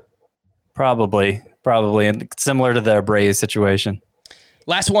 probably, and similar to the Abreu situation.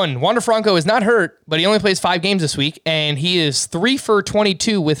 Last one, Wander Franco is not hurt, but he only plays 5 games this week, and he is 3 for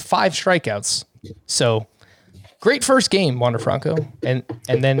 22 with 5 strikeouts. So, great first game, Wander Franco, and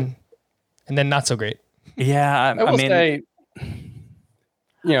then not so great. Yeah, I mean, say,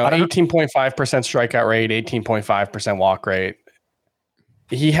 18.5% strikeout rate, 18.5% walk rate.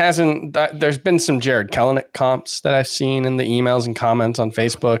 He hasn't. There's been some Jared Kelenic comps that I've seen in the emails and comments on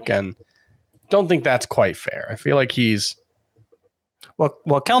Facebook, and don't think that's quite fair. I feel like he's.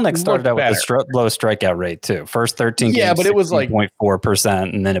 Well, Kelenic started out with a low strikeout rate too. First 13 games, but it was like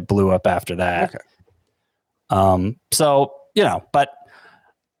 0.4%, and then it blew up after that. Okay. So but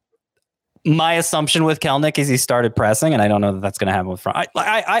my assumption with Kelenic is he started pressing, and I don't know that that's going to happen with Franco.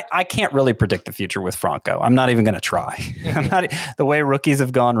 I can't really predict the future with Franco. I'm not even going to try. The way rookies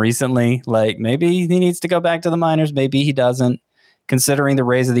have gone recently. Like maybe he needs to go back to the minors. Maybe he doesn't. Considering the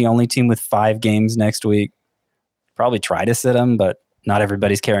Rays are the only team with 5 games next week, probably try to sit him, but not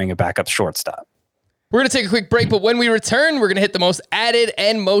everybody's carrying a backup shortstop. We're going to take a quick break, but when we return, we're going to hit the most added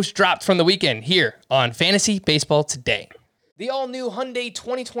and most dropped from the weekend here on Fantasy Baseball Today. The all-new Hyundai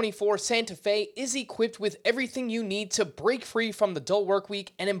 2024 Santa Fe is equipped with everything you need to break free from the dull work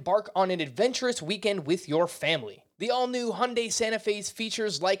week and embark on an adventurous weekend with your family. The all-new Hyundai Santa Fe's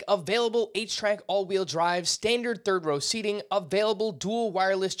features like available H-Track all-wheel drive, standard third-row seating, available dual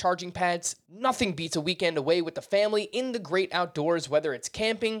wireless charging pads. Nothing beats a weekend away with the family in the great outdoors, whether it's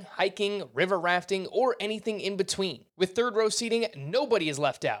camping, hiking, river rafting, or anything in between. With third-row seating, nobody is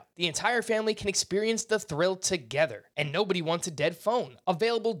left out. The entire family can experience the thrill together, and nobody wants a dead phone.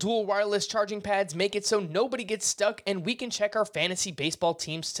 Available dual wireless charging pads make it so nobody gets stuck, and we can check our fantasy baseball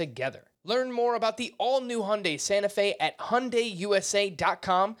teams together. Learn more about the all-new Hyundai Santa Fe at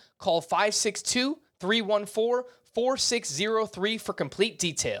HyundaiUSA.com. Call 562-314-4603 for complete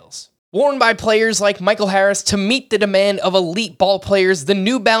details. Worn by players like Michael Harris to meet the demand of elite ball players, the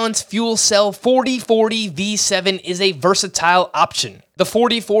New Balance Fuel Cell 4040 V7 is a versatile option. The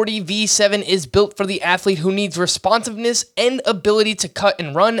 4040 V7 is built for the athlete who needs responsiveness and ability to cut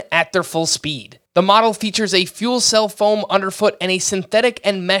and run at their full speed. The model features a fuel cell foam underfoot and a synthetic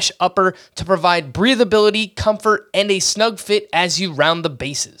and mesh upper to provide breathability, comfort, and a snug fit as you round the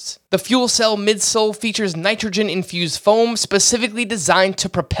bases. The fuel cell midsole features nitrogen-infused foam specifically designed to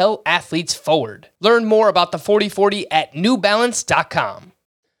propel athletes forward. Learn more about the 4040 at newbalance.com.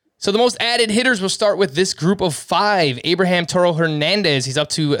 So the most added hitters will start with this group of 5. Abraham Toro Hernandez, he's up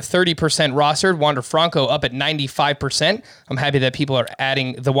to 30% rostered. Wander Franco up at 95%. I'm happy that people are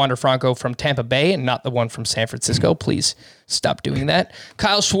adding the Wander Franco from Tampa Bay and not the one from San Francisco. Please stop doing that.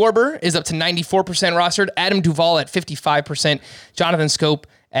 Kyle Schwarber is up to 94% rostered. Adam Duvall at 55%. Jonathan Scope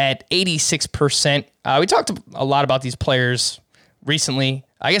at 86%. We talked a lot about these players recently.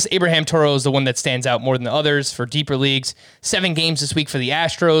 I guess Abraham Toro is the one that stands out more than the others for deeper leagues. 7 games this week for the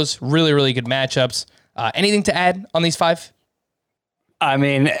Astros. Really, really good matchups. Anything to add on these 5? I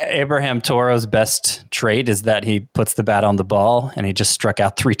mean, Abraham Toro's best trait is that he puts the bat on the ball, and he just struck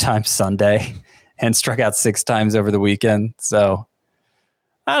out 3 times Sunday and struck out 6 times over the weekend. So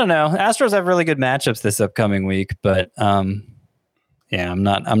I don't know. Astros have really good matchups this upcoming week, but I'm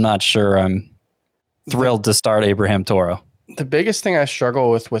not sure I'm thrilled to start Abraham Toro. The biggest thing I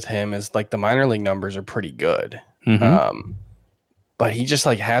struggle with him is like the minor league numbers are pretty good. But he just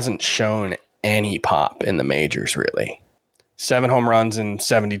like hasn't shown any pop in the majors really. 7 home runs in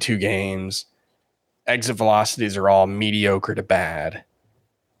 72 games. Exit velocities are all mediocre to bad.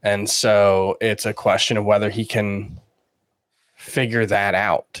 And so it's a question of whether he can figure that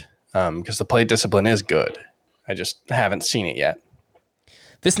out. Because the plate discipline is good. I just haven't seen it yet.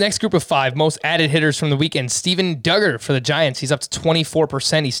 This next group of 5, most added hitters from the weekend, Steven Duggar for the Giants. He's up to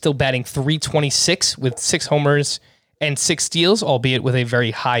 24%. He's still batting .326 with 6 homers and 6 steals, albeit with a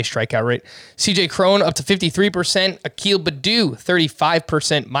very high strikeout rate. CJ Cron up to 53%, Akil Baddoo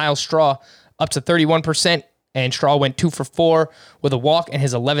 35%, Miles Straw up to 31%, and Straw went 2 for 4 with a walk and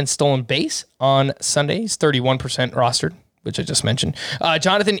his 11th stolen base on Sunday. He's 31% rostered, which I just mentioned.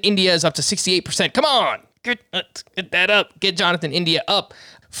 Jonathan India is up to 68%. Come on, get that up. Get Jonathan India up.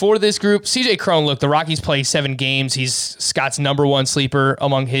 For this group, CJ Cron, look, the Rockies play 7 games. He's Scott's number 1 sleeper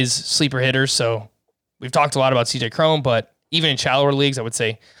among his sleeper hitters. So we've talked a lot about CJ Cron, but even in shallower leagues, I would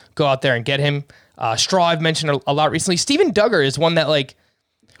say go out there and get him. Straw, I've mentioned a lot recently. Steven Duggar is one that like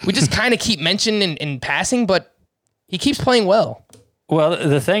we just kind of keep mentioning in passing, but he keeps playing well. Well,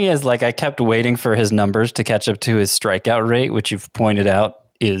 the thing is, like, I kept waiting for his numbers to catch up to his strikeout rate, which you've pointed out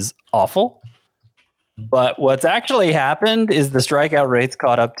is awful. But what's actually happened is the strikeout rate's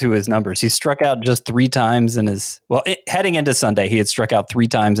caught up to his numbers. He struck out just 3 times in heading into Sunday, he had struck out 3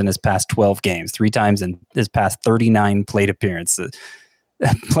 times in his past 12 games, 3 times in his past 39 plate appearances,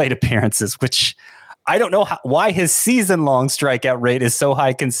 which I don't know why his season-long strikeout rate is so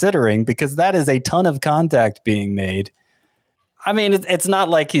high considering, because that is a ton of contact being made. I mean, it's not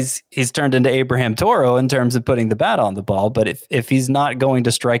like he's turned into Abraham Toro in terms of putting the bat on the ball, but if he's not going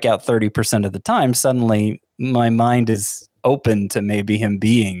to strike out 30% of the time, suddenly my mind is open to maybe him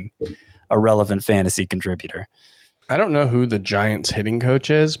being a relevant fantasy contributor. I don't know who the Giants hitting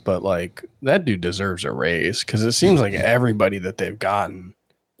coach is, but like that dude deserves a raise, because it seems like everybody that they've gotten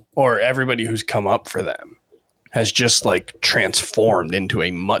or everybody who's come up for them has just like transformed into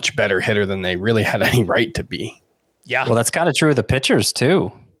a much better hitter than they really had any right to be. Yeah. Well, that's kind of true of the pitchers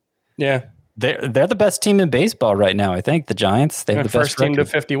too. Yeah. They're the best team in baseball right now, I think. The Giants, they have the first best team to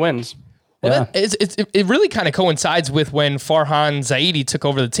record. 50 wins. Well, it really kind of coincides with when Farhan Zaidi took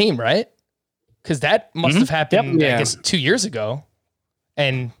over the team, right? Because that must have happened, I guess, 2 years ago.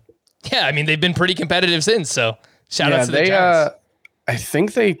 And yeah, I mean, they've been pretty competitive since. So shout out to the Giants. I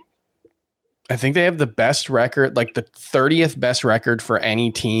think they have the best record, like the 30th best record for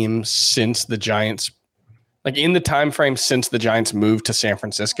any team since the Giants. Like in the time frame since the Giants moved to San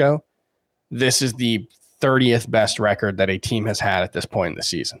Francisco, this is the 30th best record that a team has had at this point in the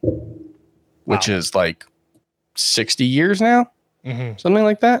season, which is like 60 years now, something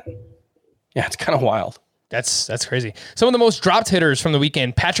like that. Yeah, it's kind of wild. That's crazy. Some of the most dropped hitters from the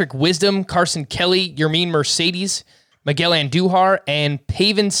weekend: Patrick Wisdom, Carson Kelly, Yermin Mercedes, Miguel Andujar, and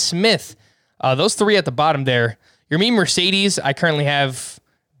Pavin Smith. Those 3 at the bottom there. Yermin Mercedes, I currently have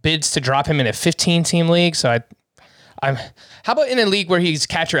bids to drop him in a 15-team league. So how about in a league where he's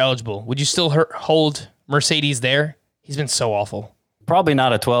catcher eligible? Would you still hold Mercedes there? He's been so awful. Probably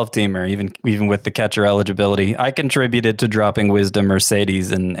not a 12-teamer, even with the catcher eligibility. I contributed to dropping Wisdom,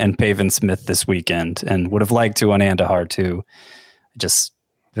 Mercedes, and Pavin Smith this weekend, and would have liked to on Andujar too.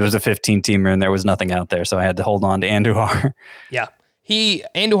 It was a 15-teamer, and there was nothing out there, so I had to hold on to Andujar. Yeah.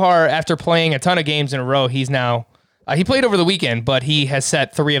 Andujar, after playing a ton of games in a row, he's now... he played over the weekend, but he has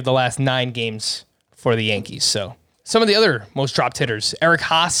set 3 of the last 9 games for the Yankees. So some of the other most dropped hitters: Eric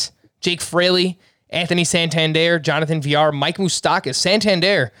Haas, Jake Fraley, Anthony Santander, Jonathan Villar, Mike Moustakas.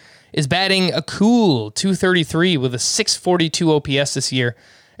 Santander is batting a cool .233 with a .642 OPS this year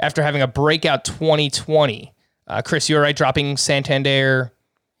after having a breakout 2020. Chris, you're right, dropping Santander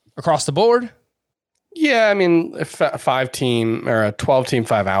across the board? Yeah, I mean, 5-team or a 12-team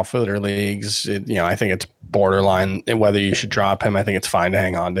 5 outfielder leagues, I think it's borderline whether you should drop him. I think it's fine to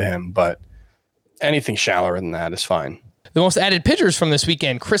hang on to him, but anything shallower than that is fine. The most added pitchers from this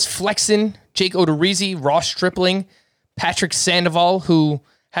weekend: Chris Flexen, Jake Odorizzi, Ross Stripling, Patrick Sandoval, who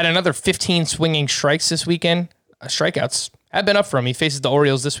had another 15 swinging strikes this weekend. Strikeouts have been up for him. He faces the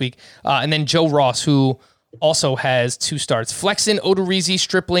Orioles this week. And then Joe Ross, who also has 2 starts. Flexen, Odorizzi,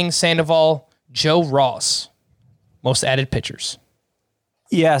 Stripling, Sandoval, Joe Ross. Most added pitchers.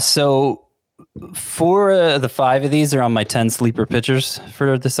 Yeah, so 4 of the 5 of these are on my 10 sleeper pitchers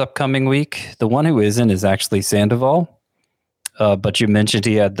for this upcoming week. The one who isn't is actually Sandoval. But you mentioned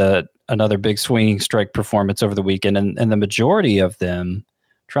he had another big swinging strike performance over the weekend, and the majority of them,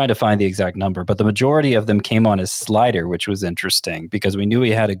 trying to find the exact number, but the majority of them came on his slider, which was interesting because we knew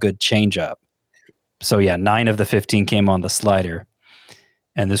he had a good changeup. So yeah, 9 of the 15 came on the slider.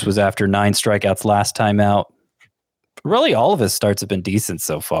 And this was after 9 strikeouts last time out. Really, all of his starts have been decent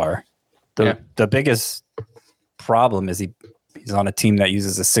so far. The biggest problem is he's on a team that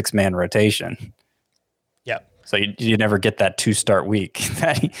uses a 6-man rotation. Yeah. So you never get that 2-start week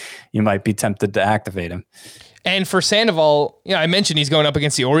that you might be tempted to activate him. And for Sandoval, I mentioned he's going up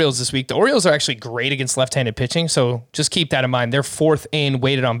against the Orioles this week. The Orioles are actually great against left-handed pitching, so just keep that in mind. They're 4th in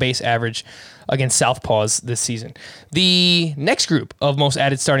weighted on base average against southpaws this season. The next group of most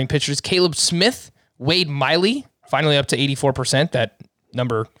added starting pitchers: Caleb Smith, Wade Miley finally up to 84%. That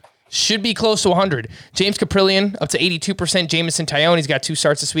number should be close to 100. James Caprillion up to 82%. Jamison Tyone, he's got 2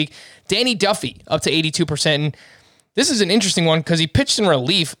 starts this week. Danny Duffy up to 82%. And this is an interesting one because he pitched in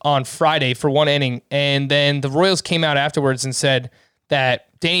relief on Friday for 1 inning, and then the Royals came out afterwards and said that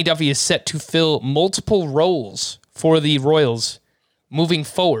Danny Duffy is set to fill multiple roles for the Royals moving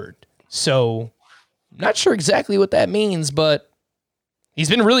forward. So, not sure exactly what that means, but he's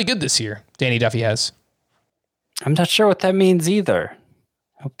been really good this year, Danny Duffy has. I'm not sure what that means either.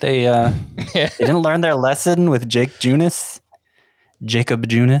 Hope they didn't learn their lesson with Jacob Junis,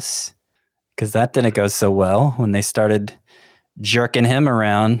 because that didn't go so well when they started jerking him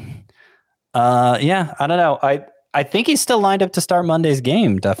around. I don't know. I think he's still lined up to start Monday's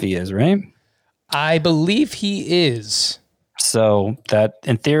game. Duffy is, right? I believe he is. So that,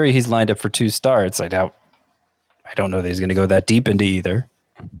 in theory, he's lined up for 2 starts. I don't know that he's going to go that deep into either.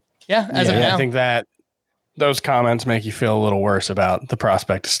 Yeah, as of now. I think that those comments make you feel a little worse about the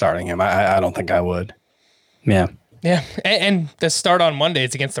prospect of starting him. I don't think I would. Yeah. Yeah, and the start on Monday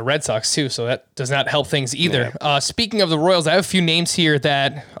is against the Red Sox too, so that does not help things either. Yeah. Speaking of the Royals, I have a few names here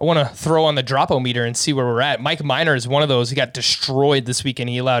that I want to throw on the drop-o-meter and see where we're at. Mike Minor is one of those. He got destroyed this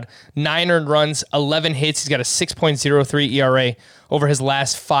weekend. He allowed 9 earned runs, 11 hits. He's got a 6.03 ERA over his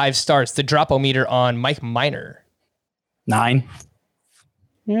last 5 starts. The drop-o-meter on Mike Minor. 9.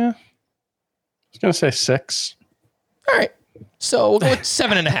 Yeah. I was going to say 6. All right. So we'll go with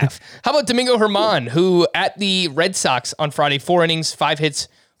 7.5. How about Domingo Germán, who at the Red Sox on Friday, 4 innings, 5 hits,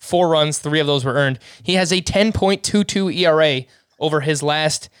 4 runs, 3 of those were earned. He has a 10.22 ERA over his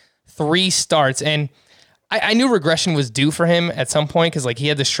last 3 starts. And I knew regression was due for him at some point because he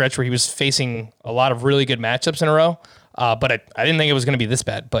had this stretch where he was facing a lot of really good matchups in a row. But I didn't think it was going to be this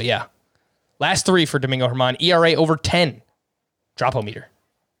bad. But yeah, last 3 for Domingo Germán, ERA over 10. Drop-o-meter.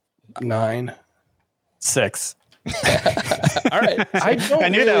 9. 6. All right. I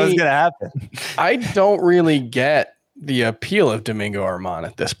knew that was going to happen. I don't really get the appeal of Domingo Germán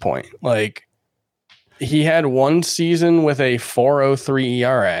at this point. He had 1 season with a 4.03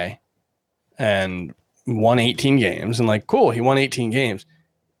 ERA and won 18 games. And cool, he won 18 games.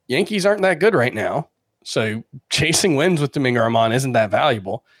 Yankees aren't that good right now. So chasing wins with Domingo Germán isn't that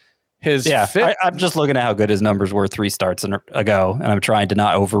valuable. I'm just looking at how good his numbers were 3 starts ago, and I'm trying to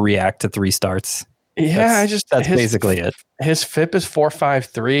not overreact to 3 starts. Yeah, that's basically it. His FIP is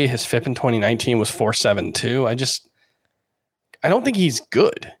 4.53. His FIP in 2019 was 4.72. I don't think he's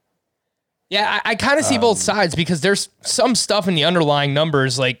good. Yeah, I kind of see both sides because there's some stuff in the underlying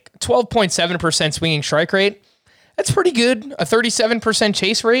numbers, 12.7% swinging strike rate. That's pretty good. A 37%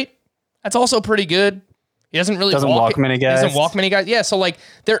 chase rate. That's also pretty good. He doesn't walk many guys. Yeah, so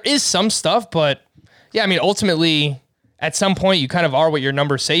there is some stuff, but yeah, I mean, ultimately, at some point, you kind of are what your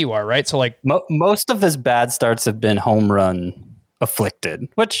numbers say you are, right? So most of his bad starts have been home run afflicted,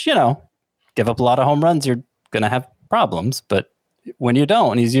 which, give up a lot of home runs, you're going to have problems. But when you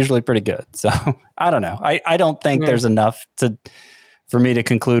don't, he's usually pretty good. So I don't know. I don't think there's enough for me to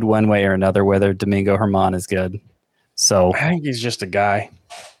conclude one way or another whether Domingo Germán is good. So I think he's just a guy.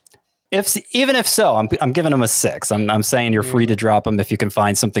 Even if so, I'm giving him a 6. I'm saying you're free to drop him if you can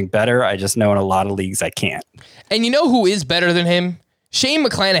find something better. I just know in a lot of leagues I can't. And you know who is better than him? Shane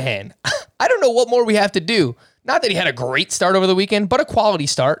McClanahan. I don't know what more we have to do. Not that he had a great start over the weekend, but a quality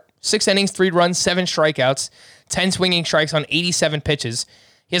start. 6 innings, 3 runs, 7 strikeouts, 10 swinging strikes on 87 pitches.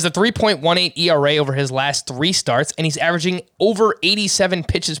 He has a 3.18 ERA over his last 3 starts, and he's averaging over 87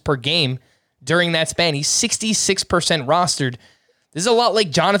 pitches per game during that span. He's 66% rostered. This is a lot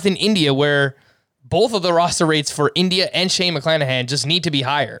like Jonathan India, where both of the roster rates for India and Shane McClanahan just need to be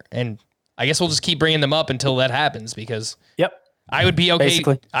higher. And I guess we'll just keep bringing them up until that happens because I would be okay.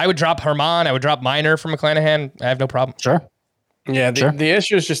 Basically. I would drop Germán. I would drop Minor for McClanahan. I have no problem. Sure. Yeah, the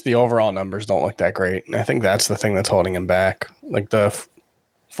issue is just the overall numbers don't look that great. And I think that's the thing that's holding him back. The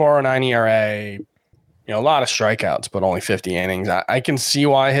 4.09 ERA, a lot of strikeouts, but only 50 innings. I can see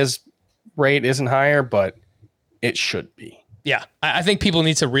why his rate isn't higher, but it should be. Yeah, I think people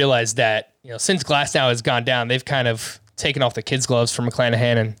need to realize that, since Glasnow has gone down, they've kind of taken off the kids' gloves for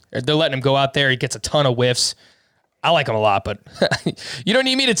McClanahan, and they're letting him go out there. He gets a ton of whiffs. I like him a lot, but you don't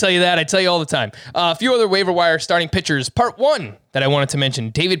need me to tell you that. I tell you all the time. A few other waiver wire starting pitchers. Part 1 that I wanted to mention,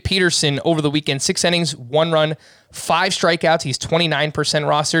 David Peterson over the weekend, 6 innings, 1 run, 5 strikeouts. He's 29%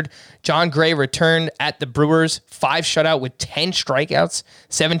 rostered. John Gray returned at the Brewers, 5 shutout with 10 strikeouts,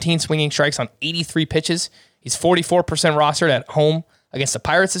 17 swinging strikes on 83 pitches. He's 44% rostered at home against the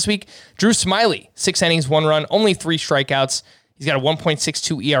Pirates this week. Drew Smyly, 6 innings, 1 run, only 3 strikeouts. He's got a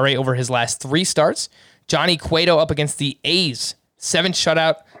 1.62 ERA over his last 3 starts. Johnny Cueto up against the A's, 7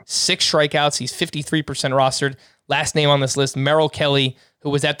 shutout, 6 strikeouts. He's 53% rostered. Last name on this list, Merrill Kelly, who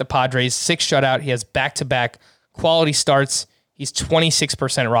was at the Padres, 6 shutout. He has back-to-back quality starts. He's 26%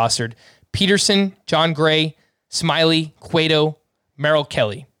 rostered. Peterson, John Gray, Smiley, Cueto, Merrill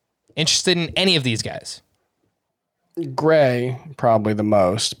Kelly. Interested in any of these guys? Gray, probably the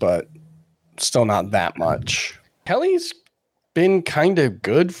most, but still not that much. Kelly's been kind of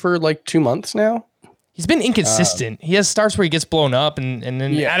good for like 2 months now. He's been inconsistent. He has starts where he gets blown up, and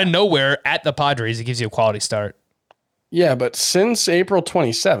then out of nowhere at the Padres, he gives you a quality start. Yeah, but since April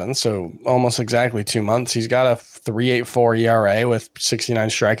 27th, so almost exactly 2 months, he's got a 3.84 ERA with 69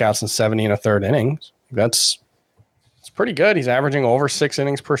 strikeouts and 70 and a third innings. It's pretty good. He's averaging over 6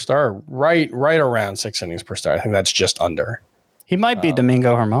 innings per start, right around 6 innings per start. I think that's just under. He might be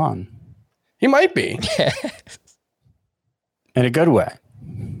Domingo Germán. He might be. In a good way.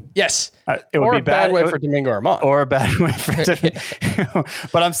 Yes. It would or be a bad way for Domingo Germán. Or a bad way for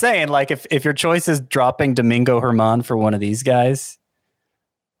But I'm saying, like, if your choice is dropping Domingo Germán for one of these guys,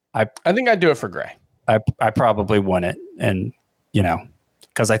 I think I'd do it for Gray. I probably won it. And,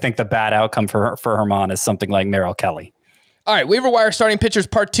 because I think the bad outcome for Germán is something like Merrill Kelly. All right, waiver wire starting pitchers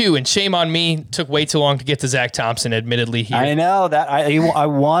part 2, and shame on me, took way too long to get to Zach Thompson, admittedly here. I know that I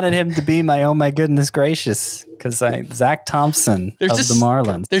wanted him to be my, oh my goodness gracious, because Zach Thompson of the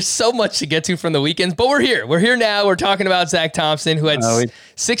Marlins. There's so much to get to from the weekends, but we're here. We're here now. We're talking about Zach Thompson, who had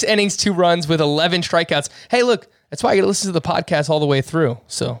 6 innings, 2 runs with 11 strikeouts. Hey, look, that's why I get to listen to the podcast all the way through.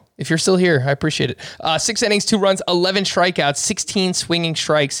 So if you're still here, I appreciate it. 6 innings, 2 runs, 11 strikeouts, 16 swinging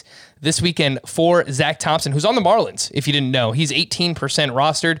strikes this weekend for Zach Thompson, who's on the Marlins, if you didn't know. He's 18%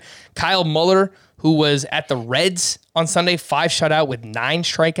 rostered. Kyle Muller, who was at the Reds on Sunday, 5 shutout with 9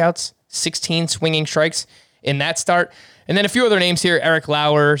 strikeouts, 16 swinging strikes in that start. And then a few other names here. Eric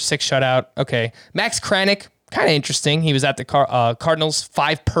Lauer, 6 shutout. Okay. Max Kranick, kind of interesting. He was at the Cardinals,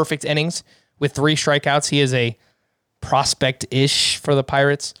 5 perfect innings with 3 strikeouts. He is a prospect-ish for the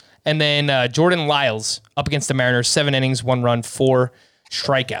Pirates. And then Jordan Lyles up against the Mariners, 7 innings, 1 run, 4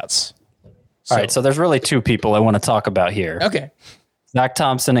 strikeouts. All right, so there's really 2 people I want to talk about here. Okay. Zach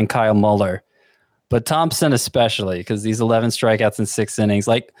Thompson and Kyle Muller. But Thompson especially, because these 11 strikeouts in 6 innings.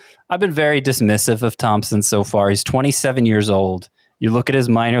 Like, I've been very dismissive of Thompson so far. He's 27 years old. You look at his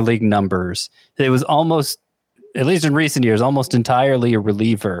minor league numbers. It was almost, at least in recent years, almost entirely a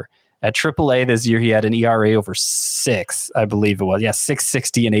reliever. At AAA this year, he had an ERA over 6, I believe it was. Yeah,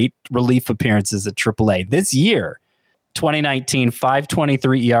 6.60 and 8 relief appearances at AAA. This year, 2019,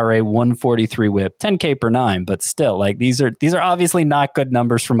 5.23 ERA, 1.43 WHIP, 10K per 9, but still, like, these are obviously not good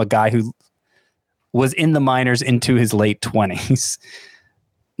numbers from a guy who was in the minors into his late 20s.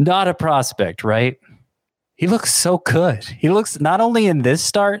 Not a prospect, right? He looks so good. He looks, not only in this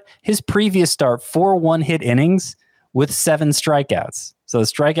start, his previous start, 4 1-hit innings with 7 strikeouts. So the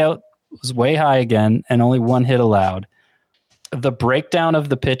strikeout was way high again and only 1 hit allowed. The breakdown of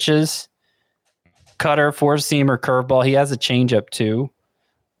the pitches, cutter, 4-seamer, curveball. He has a changeup too.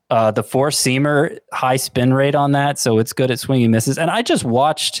 The 4-seamer, high spin rate on that, so it's good at swinging misses. And I just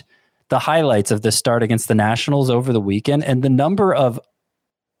watched the highlights of this start against the Nationals over the weekend, and the number of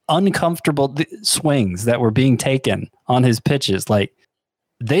uncomfortable swings that were being taken on his pitches, like,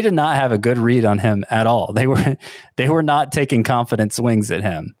 they did not have a good read on him at all. They were not taking confident swings at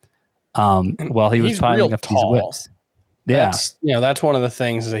him while he was piling up these whips. Yeah, that's one of the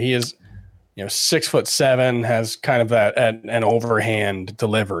things that he is. 6'7", has kind of that an overhand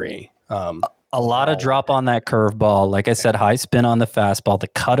delivery. A lot of drop on that curveball. Like I said, high spin on the fastball. The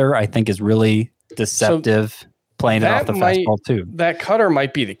cutter, I think, is really deceptive, playing it off the fastball too. That cutter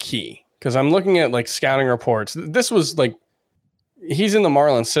might be the key, because I'm looking at like scouting reports. This was like, he's in the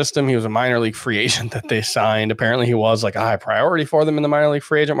Marlins system. He was a minor league free agent that they signed. Apparently he was like a high priority for them in the minor league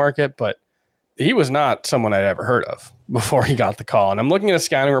free agent market, but he was not someone I'd ever heard of before he got the call. And I'm looking at a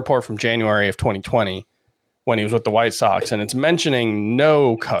scouting report from January of 2020 when he was with the White Sox, and it's mentioning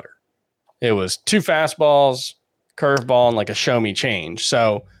no cutter. It was 2 fastballs, curveball, and like a show me change.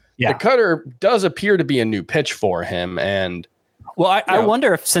 So the cutter does appear to be a new pitch for him. And well, I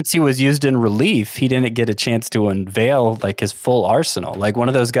wonder if, since he was used in relief, he didn't get a chance to unveil like his full arsenal. Like one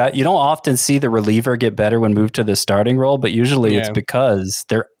of those guys, you don't often see the reliever get better when moved to the starting role, but usually it's because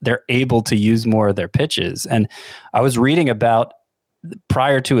they're able to use more of their pitches. And I was reading about,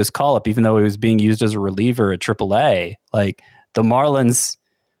 prior to his call up, even though he was being used as a reliever at AAA, like the Marlins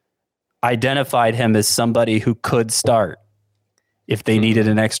identified him as somebody who could start if they needed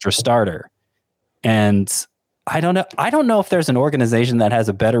an extra starter. And I don't know. I don't know if there's an organization that has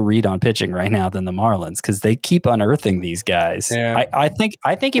a better read on pitching right now than the Marlins, because they keep unearthing these guys. Yeah. I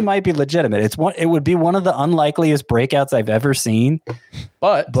think he might be legitimate. It would be one of the unlikeliest breakouts I've ever seen.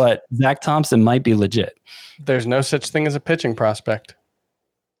 But Zach Thompson might be legit. There's no such thing as a pitching prospect.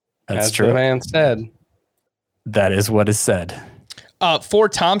 That's as true. the man said. That is what is said. For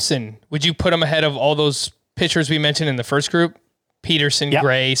Thompson, would you put him ahead of all those pitchers we mentioned in the first group? Peterson, Yep.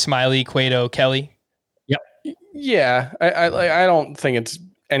 Gray, Smiley, Cueto, Kelly. Yeah, I don't think it's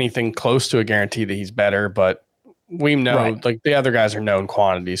anything close to a guarantee that he's better, but we know like the other guys are known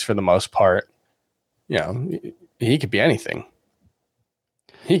quantities for the most part. You know, he could be anything.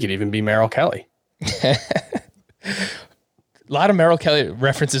 He could even be Merrill Kelly. A lot of Merrill Kelly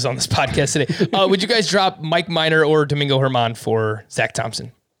references on this podcast today. Would you guys drop Mike Minor or Domingo Germán for Zach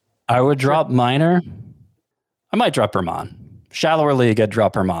Thompson? I would drop Minor. I might drop Germán. Shallower league, I'd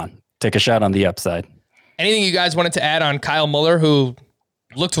drop Germán. Take a shot on the upside. Anything you guys wanted to add on Kyle Muller, who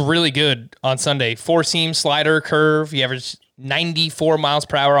looked really good on Sunday? 4-seam, slider, curve. He averaged 94 miles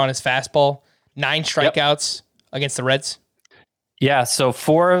per hour on his fastball. 9 strikeouts against the Reds. Yeah, so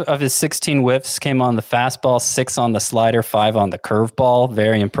 4 of his 16 whiffs came on the fastball, 6 on the slider, 5 on the curveball.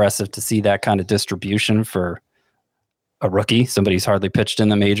 Very impressive to see that kind of distribution for a rookie, somebody who's hardly pitched in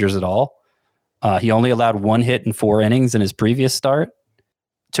the majors at all. He only allowed 1 hit in 4 innings in his previous start.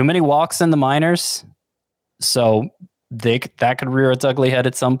 Too many walks in the minors. So that could rear its ugly head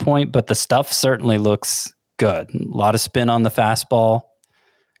at some point, but the stuff certainly looks good. A lot of spin on the fastball.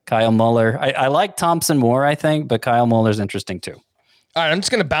 Kyle Muller. I like Thompson more, I think, but Kyle Muller's interesting too. All right, I'm just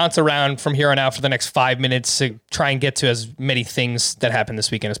going to bounce around from here on out for the next 5 minutes to try and get to as many things that happened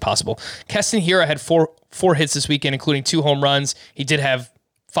this weekend as possible. Keston Hiura had four hits this weekend, including 2 home runs. He did have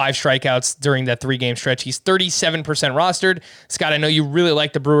 5 strikeouts during that 3-game stretch. He's 37% rostered. Scott, I know you really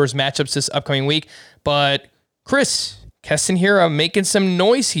like the Brewers matchups this upcoming week, but Chris, Keston Hiura making some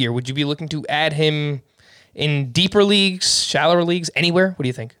noise here. Would you be looking to add him in deeper leagues, shallower leagues, anywhere? What do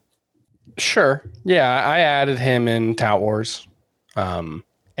you think? Sure. Yeah, I added him in Tout Wars. And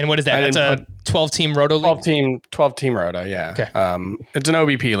what is that? That's a 12-team roto league? 12-team roto, yeah. Okay. It's an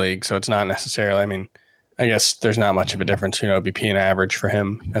OBP league, so it's not necessarily, I mean, I guess there's not much of a difference between OBP and average for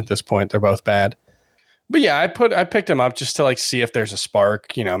him at this point. They're both bad. But yeah, I picked him up just to like see if there's a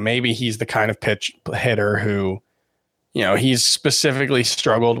spark. You know, maybe he's the kind of pitch hitter who, you know, he's specifically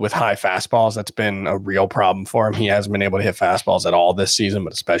struggled with high fastballs. That's been a real problem for him. He hasn't been able to hit fastballs at all this season,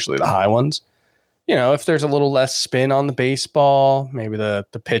 but especially the high ones. You know, if there's a little less spin on the baseball, maybe the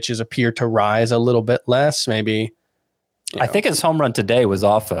pitches appear to rise a little bit less. Maybe. I think his home run today was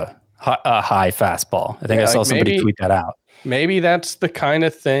off a high fastball. I think I saw somebody tweet that out. Maybe that's the kind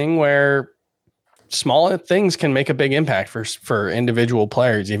of thing where small things can make a big impact for individual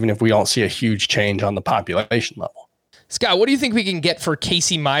players, even if we don't see a huge change on the population level. Scott, what do you think we can get for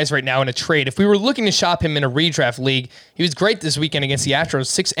Casey Mize right now in a trade? If we were looking to shop him in a redraft league, he was great this weekend against the Astros.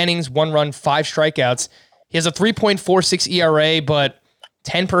 6 innings, 1 run, 5 strikeouts. He has a 3.46 ERA, but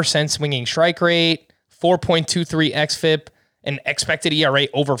 10% swinging strike rate, 4.23 xFIP, an expected ERA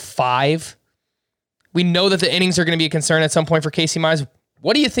over 5. We know that the innings are going to be a concern at some point for Casey Mize.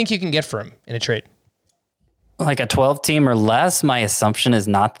 What do you think you can get for him in a trade? Like a 12-team or less, my assumption is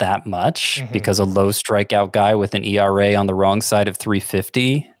not that much because a low strikeout guy with an ERA on the wrong side of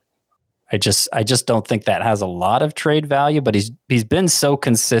 350. I just don't think that has a lot of trade value, but he's been so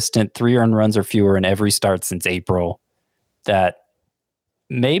consistent, 3 earned runs or fewer in every start since April, that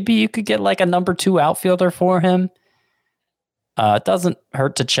maybe you could get like a number 2 outfielder for him. It doesn't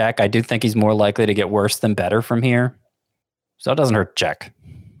hurt to check. I do think he's more likely to get worse than better from here. So it doesn't hurt to check.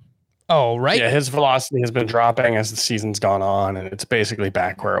 Oh, right. Yeah, his velocity has been dropping as the season's gone on, and it's basically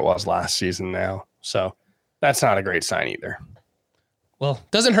back where it was last season now. So that's not a great sign either. Well,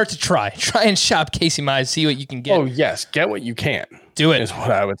 doesn't hurt to try. Try and shop Casey Mize, see what you can get. Oh, yes. Get what you can. Do it. Is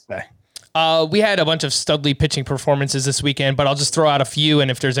what I would say. We had a bunch of studly pitching performances this weekend, but I'll just throw out a few,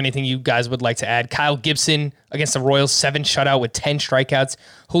 and if there's anything you guys would like to add. Kyle Gibson against the Royals, 7 shutout with 10 strikeouts.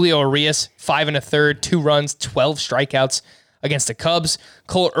 Julio Urias, 5 1/3, 2 runs, 12 strikeouts against the Cubs.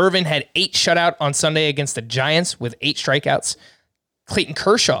 Cole Irvin had 8 shutout on Sunday against the Giants with 8 strikeouts. Clayton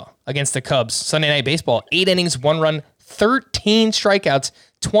Kershaw against the Cubs, Sunday Night Baseball, 8 innings, 1 run, 13 strikeouts,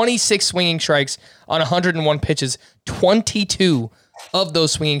 26 swinging strikes on 101 pitches. 22 of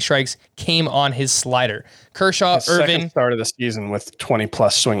those swinging strikes came on his slider. Kershaw, His Irvin. second start of the season with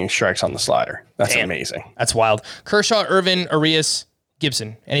 20-plus swinging strikes on the slider. That's amazing. That's wild. Kershaw, Irvin, Urias,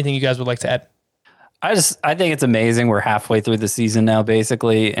 Gibson. Anything you guys would like to add? I think it's amazing. We're halfway through the season now,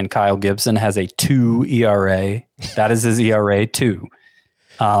 basically, and Kyle Gibson has a 2 ERA. That is his ERA, 2.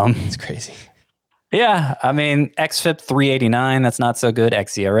 It's crazy. Yeah, I mean, xFIP 389, that's not so good.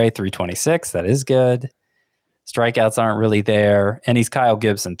 xERA 326, that is good. Strikeouts aren't really there. And he's Kyle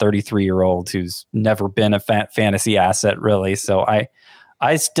Gibson, 33-year-old, who's never been a fantasy asset, really. So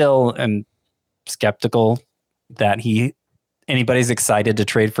I still am skeptical that anybody's excited to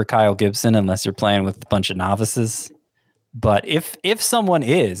trade for Kyle Gibson unless you're playing with a bunch of novices. But if someone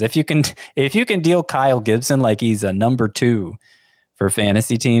is, if you can deal Kyle Gibson like he's a number 2 for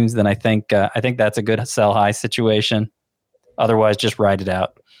fantasy teams, then I think that's a good sell high situation. Otherwise, just ride it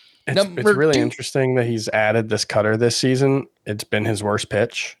out. It's really interesting that he's added this cutter this season. It's been his worst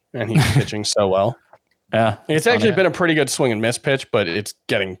pitch, and he's pitching so well. Yeah, it's actually been a pretty good swing and miss pitch, but it's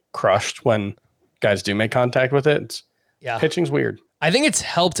getting crushed when guys do make contact with it. Pitching's weird. I think it's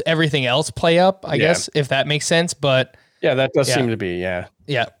helped everything else play up, I guess, if that makes sense. But yeah, that does seem to be, yeah.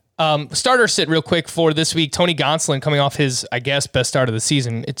 Starter sit real quick for this week. Tony Gonsolin coming off his, I guess, best start of the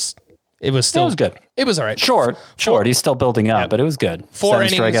season. It was good. It was all right. Short. He's still building up, but it was good. 4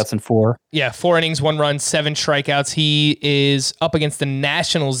 innings, strikeouts in 4. Yeah, 4 innings, 1 run, 7 strikeouts. He is up against the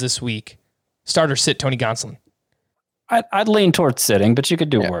Nationals this week. Starter sit Tony Gonsolin. I'd lean towards sitting, but you could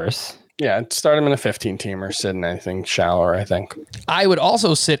do worse. Yeah, start him in a 15-teamer, sit in anything shallower, I think. I would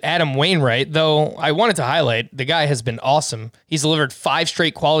also sit Adam Wainwright, though I wanted to highlight the guy has been awesome. He's delivered 5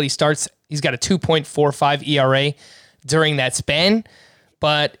 straight quality starts. He's got a 2.45 ERA during that span,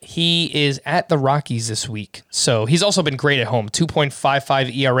 but he is at the Rockies this week. So he's also been great at home.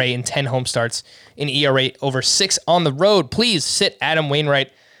 2.55 ERA in 10 home starts, an ERA over 6 on the road. Please sit Adam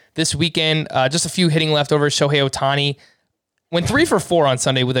Wainwright this weekend. Just a few hitting leftovers. Shohei Ohtani went 3 for 4 on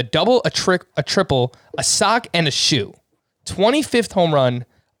Sunday with a double, a triple, a sock, and a shoe. 25th home run,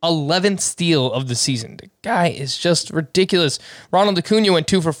 11th steal of the season. The guy is just ridiculous. Ronald Acuna went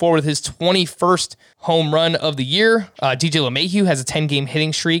 2 for 4 with his 21st home run of the year. DJ LeMahieu has a 10-game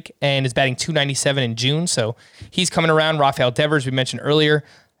hitting streak and is batting .297 in June, so he's coming around. Rafael Devers, we mentioned earlier,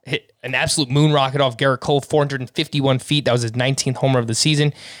 hit an absolute moon rocket off Garrett Cole, 451 feet. That was his 19th homer of the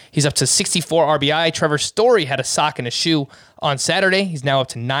season. He's up to 64 RBI. Trevor Story had a sock and a shoe on Saturday. He's now up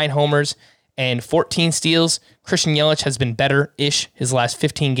to 9 homers and 14 steals. Christian Yelich has been better-ish his last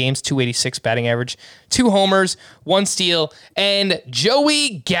 15 games, .286 batting average, 2 homers, 1 steal, and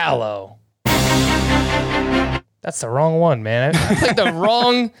Joey Gallo. That's the wrong one, man. I played the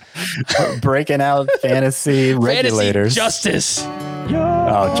wrong... Breaking out fantasy regulators. Justice.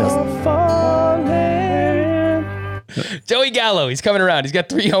 Joey Gallo, he's coming around. He's got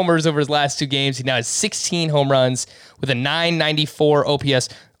 3 homers over his last 2 games. He now has 16 home runs with a 994 OPS.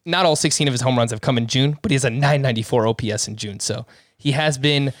 Not all 16 of his home runs have come in June, but he has a 994 OPS in June. So he has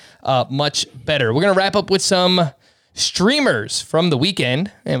been much better. We're going to wrap up with some streamers from the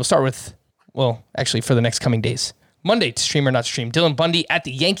weekend. And we'll start with, for the next coming days. Monday, to stream or not to stream. Dylan Bundy at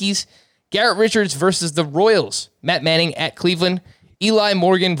the Yankees. Garrett Richards versus the Royals. Matt Manning at Cleveland. Eli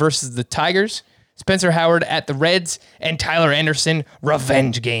Morgan versus the Tigers. Spencer Howard at the Reds. And Tyler Anderson,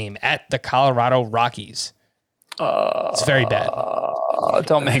 revenge game at the Colorado Rockies. It's very bad.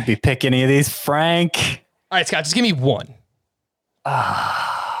 Don't make me pick any of these, Frank. All right, Scott, just give me one.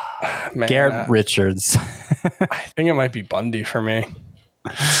 Man, Garrett Richards. I think it might be Bundy for me.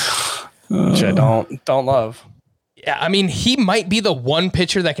 Which I don't love. Yeah, I mean, he might be the one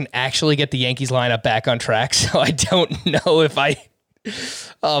pitcher that can actually get the Yankees lineup back on track. So I don't know if I...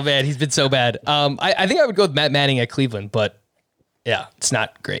 Oh, man, he's been so bad. I think I would go with Matt Manning at Cleveland, but yeah, it's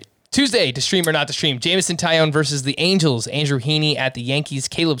not great. Tuesday, to stream or not to stream. Jameson Taillon versus the Angels. Andrew Heaney at the Yankees.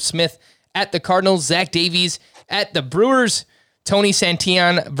 Caleb Smith at the Cardinals. Zach Davies at the Brewers. Tony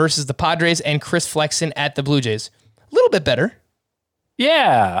Santillan versus the Padres. And Chris Flexen at the Blue Jays. A little bit better.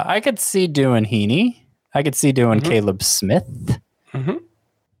 Yeah, I could see doing Heaney. I could see doing Caleb Smith.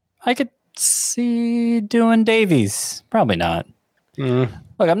 I could see doing Davies. Probably not. Look,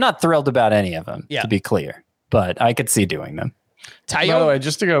 I'm not thrilled about any of them, to be clear. But I could see doing them. By the way,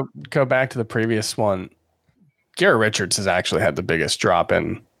 just to go back to the previous one, Garrett Richards has actually had the biggest drop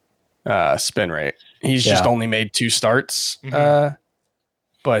in spin rate. He's just only made 2 starts,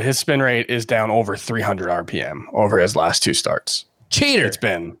 but his spin rate is down over 300 RPM over his last 2 starts. Cheater. It's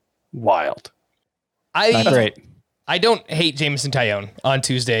been wild. Not great. I don't hate Jameson Taillon on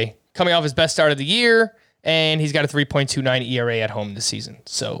Tuesday. Coming off his best start of the year, and he's got a 3.29 ERA at home this season.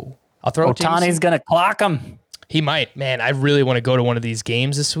 So I'll throw Ohtani's going to clock him. He might. Man, I really want to go to one of these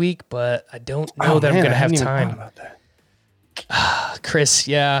games this week, but I don't know that I'm going to have time. Chris,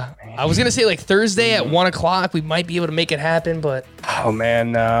 yeah. I was going to say like Thursday at 1 o'clock. We might be able to make it happen, but... Oh,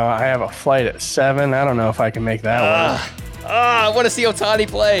 man, no. I have a flight at 7. I don't know if I can make that one. I want to see Ohtani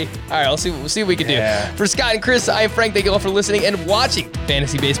play. All right, we'll see what we can do. For Scott and Chris, I am Frank. Thank you all for listening and watching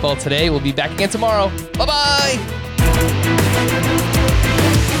Fantasy Baseball today. We'll be back again tomorrow. Bye-bye.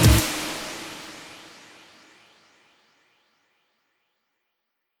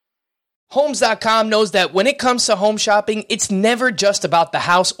 Homes.com knows that when it comes to home shopping, it's never just about the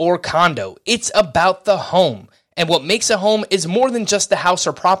house or condo. It's about the home. And what makes a home is more than just the house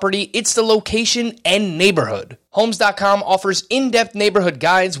or property, it's the location and neighborhood. Homes.com offers in-depth neighborhood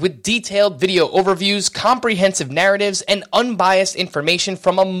guides with detailed video overviews, comprehensive narratives, and unbiased information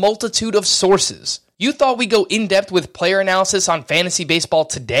from a multitude of sources. You thought we'd go in-depth with player analysis on fantasy baseball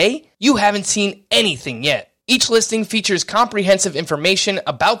today? You haven't seen anything yet. Each listing features comprehensive information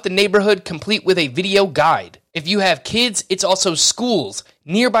about the neighborhood, complete with a video guide. If you have kids, it's also schools,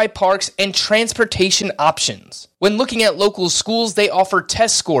 nearby parks, and transportation options. When looking at local schools, they offer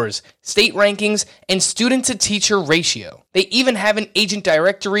test scores, state rankings, and student-to-teacher ratio. They even have an agent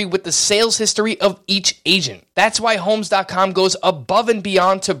directory with the sales history of each agent. That's why Homes.com goes above and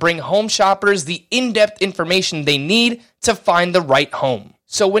beyond to bring home shoppers the in-depth information they need to find the right home.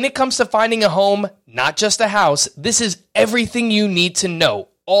 So when it comes to finding a home, not just a house, this is everything you need to know,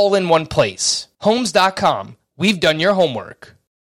 all in one place. Homes.com. We've done your homework.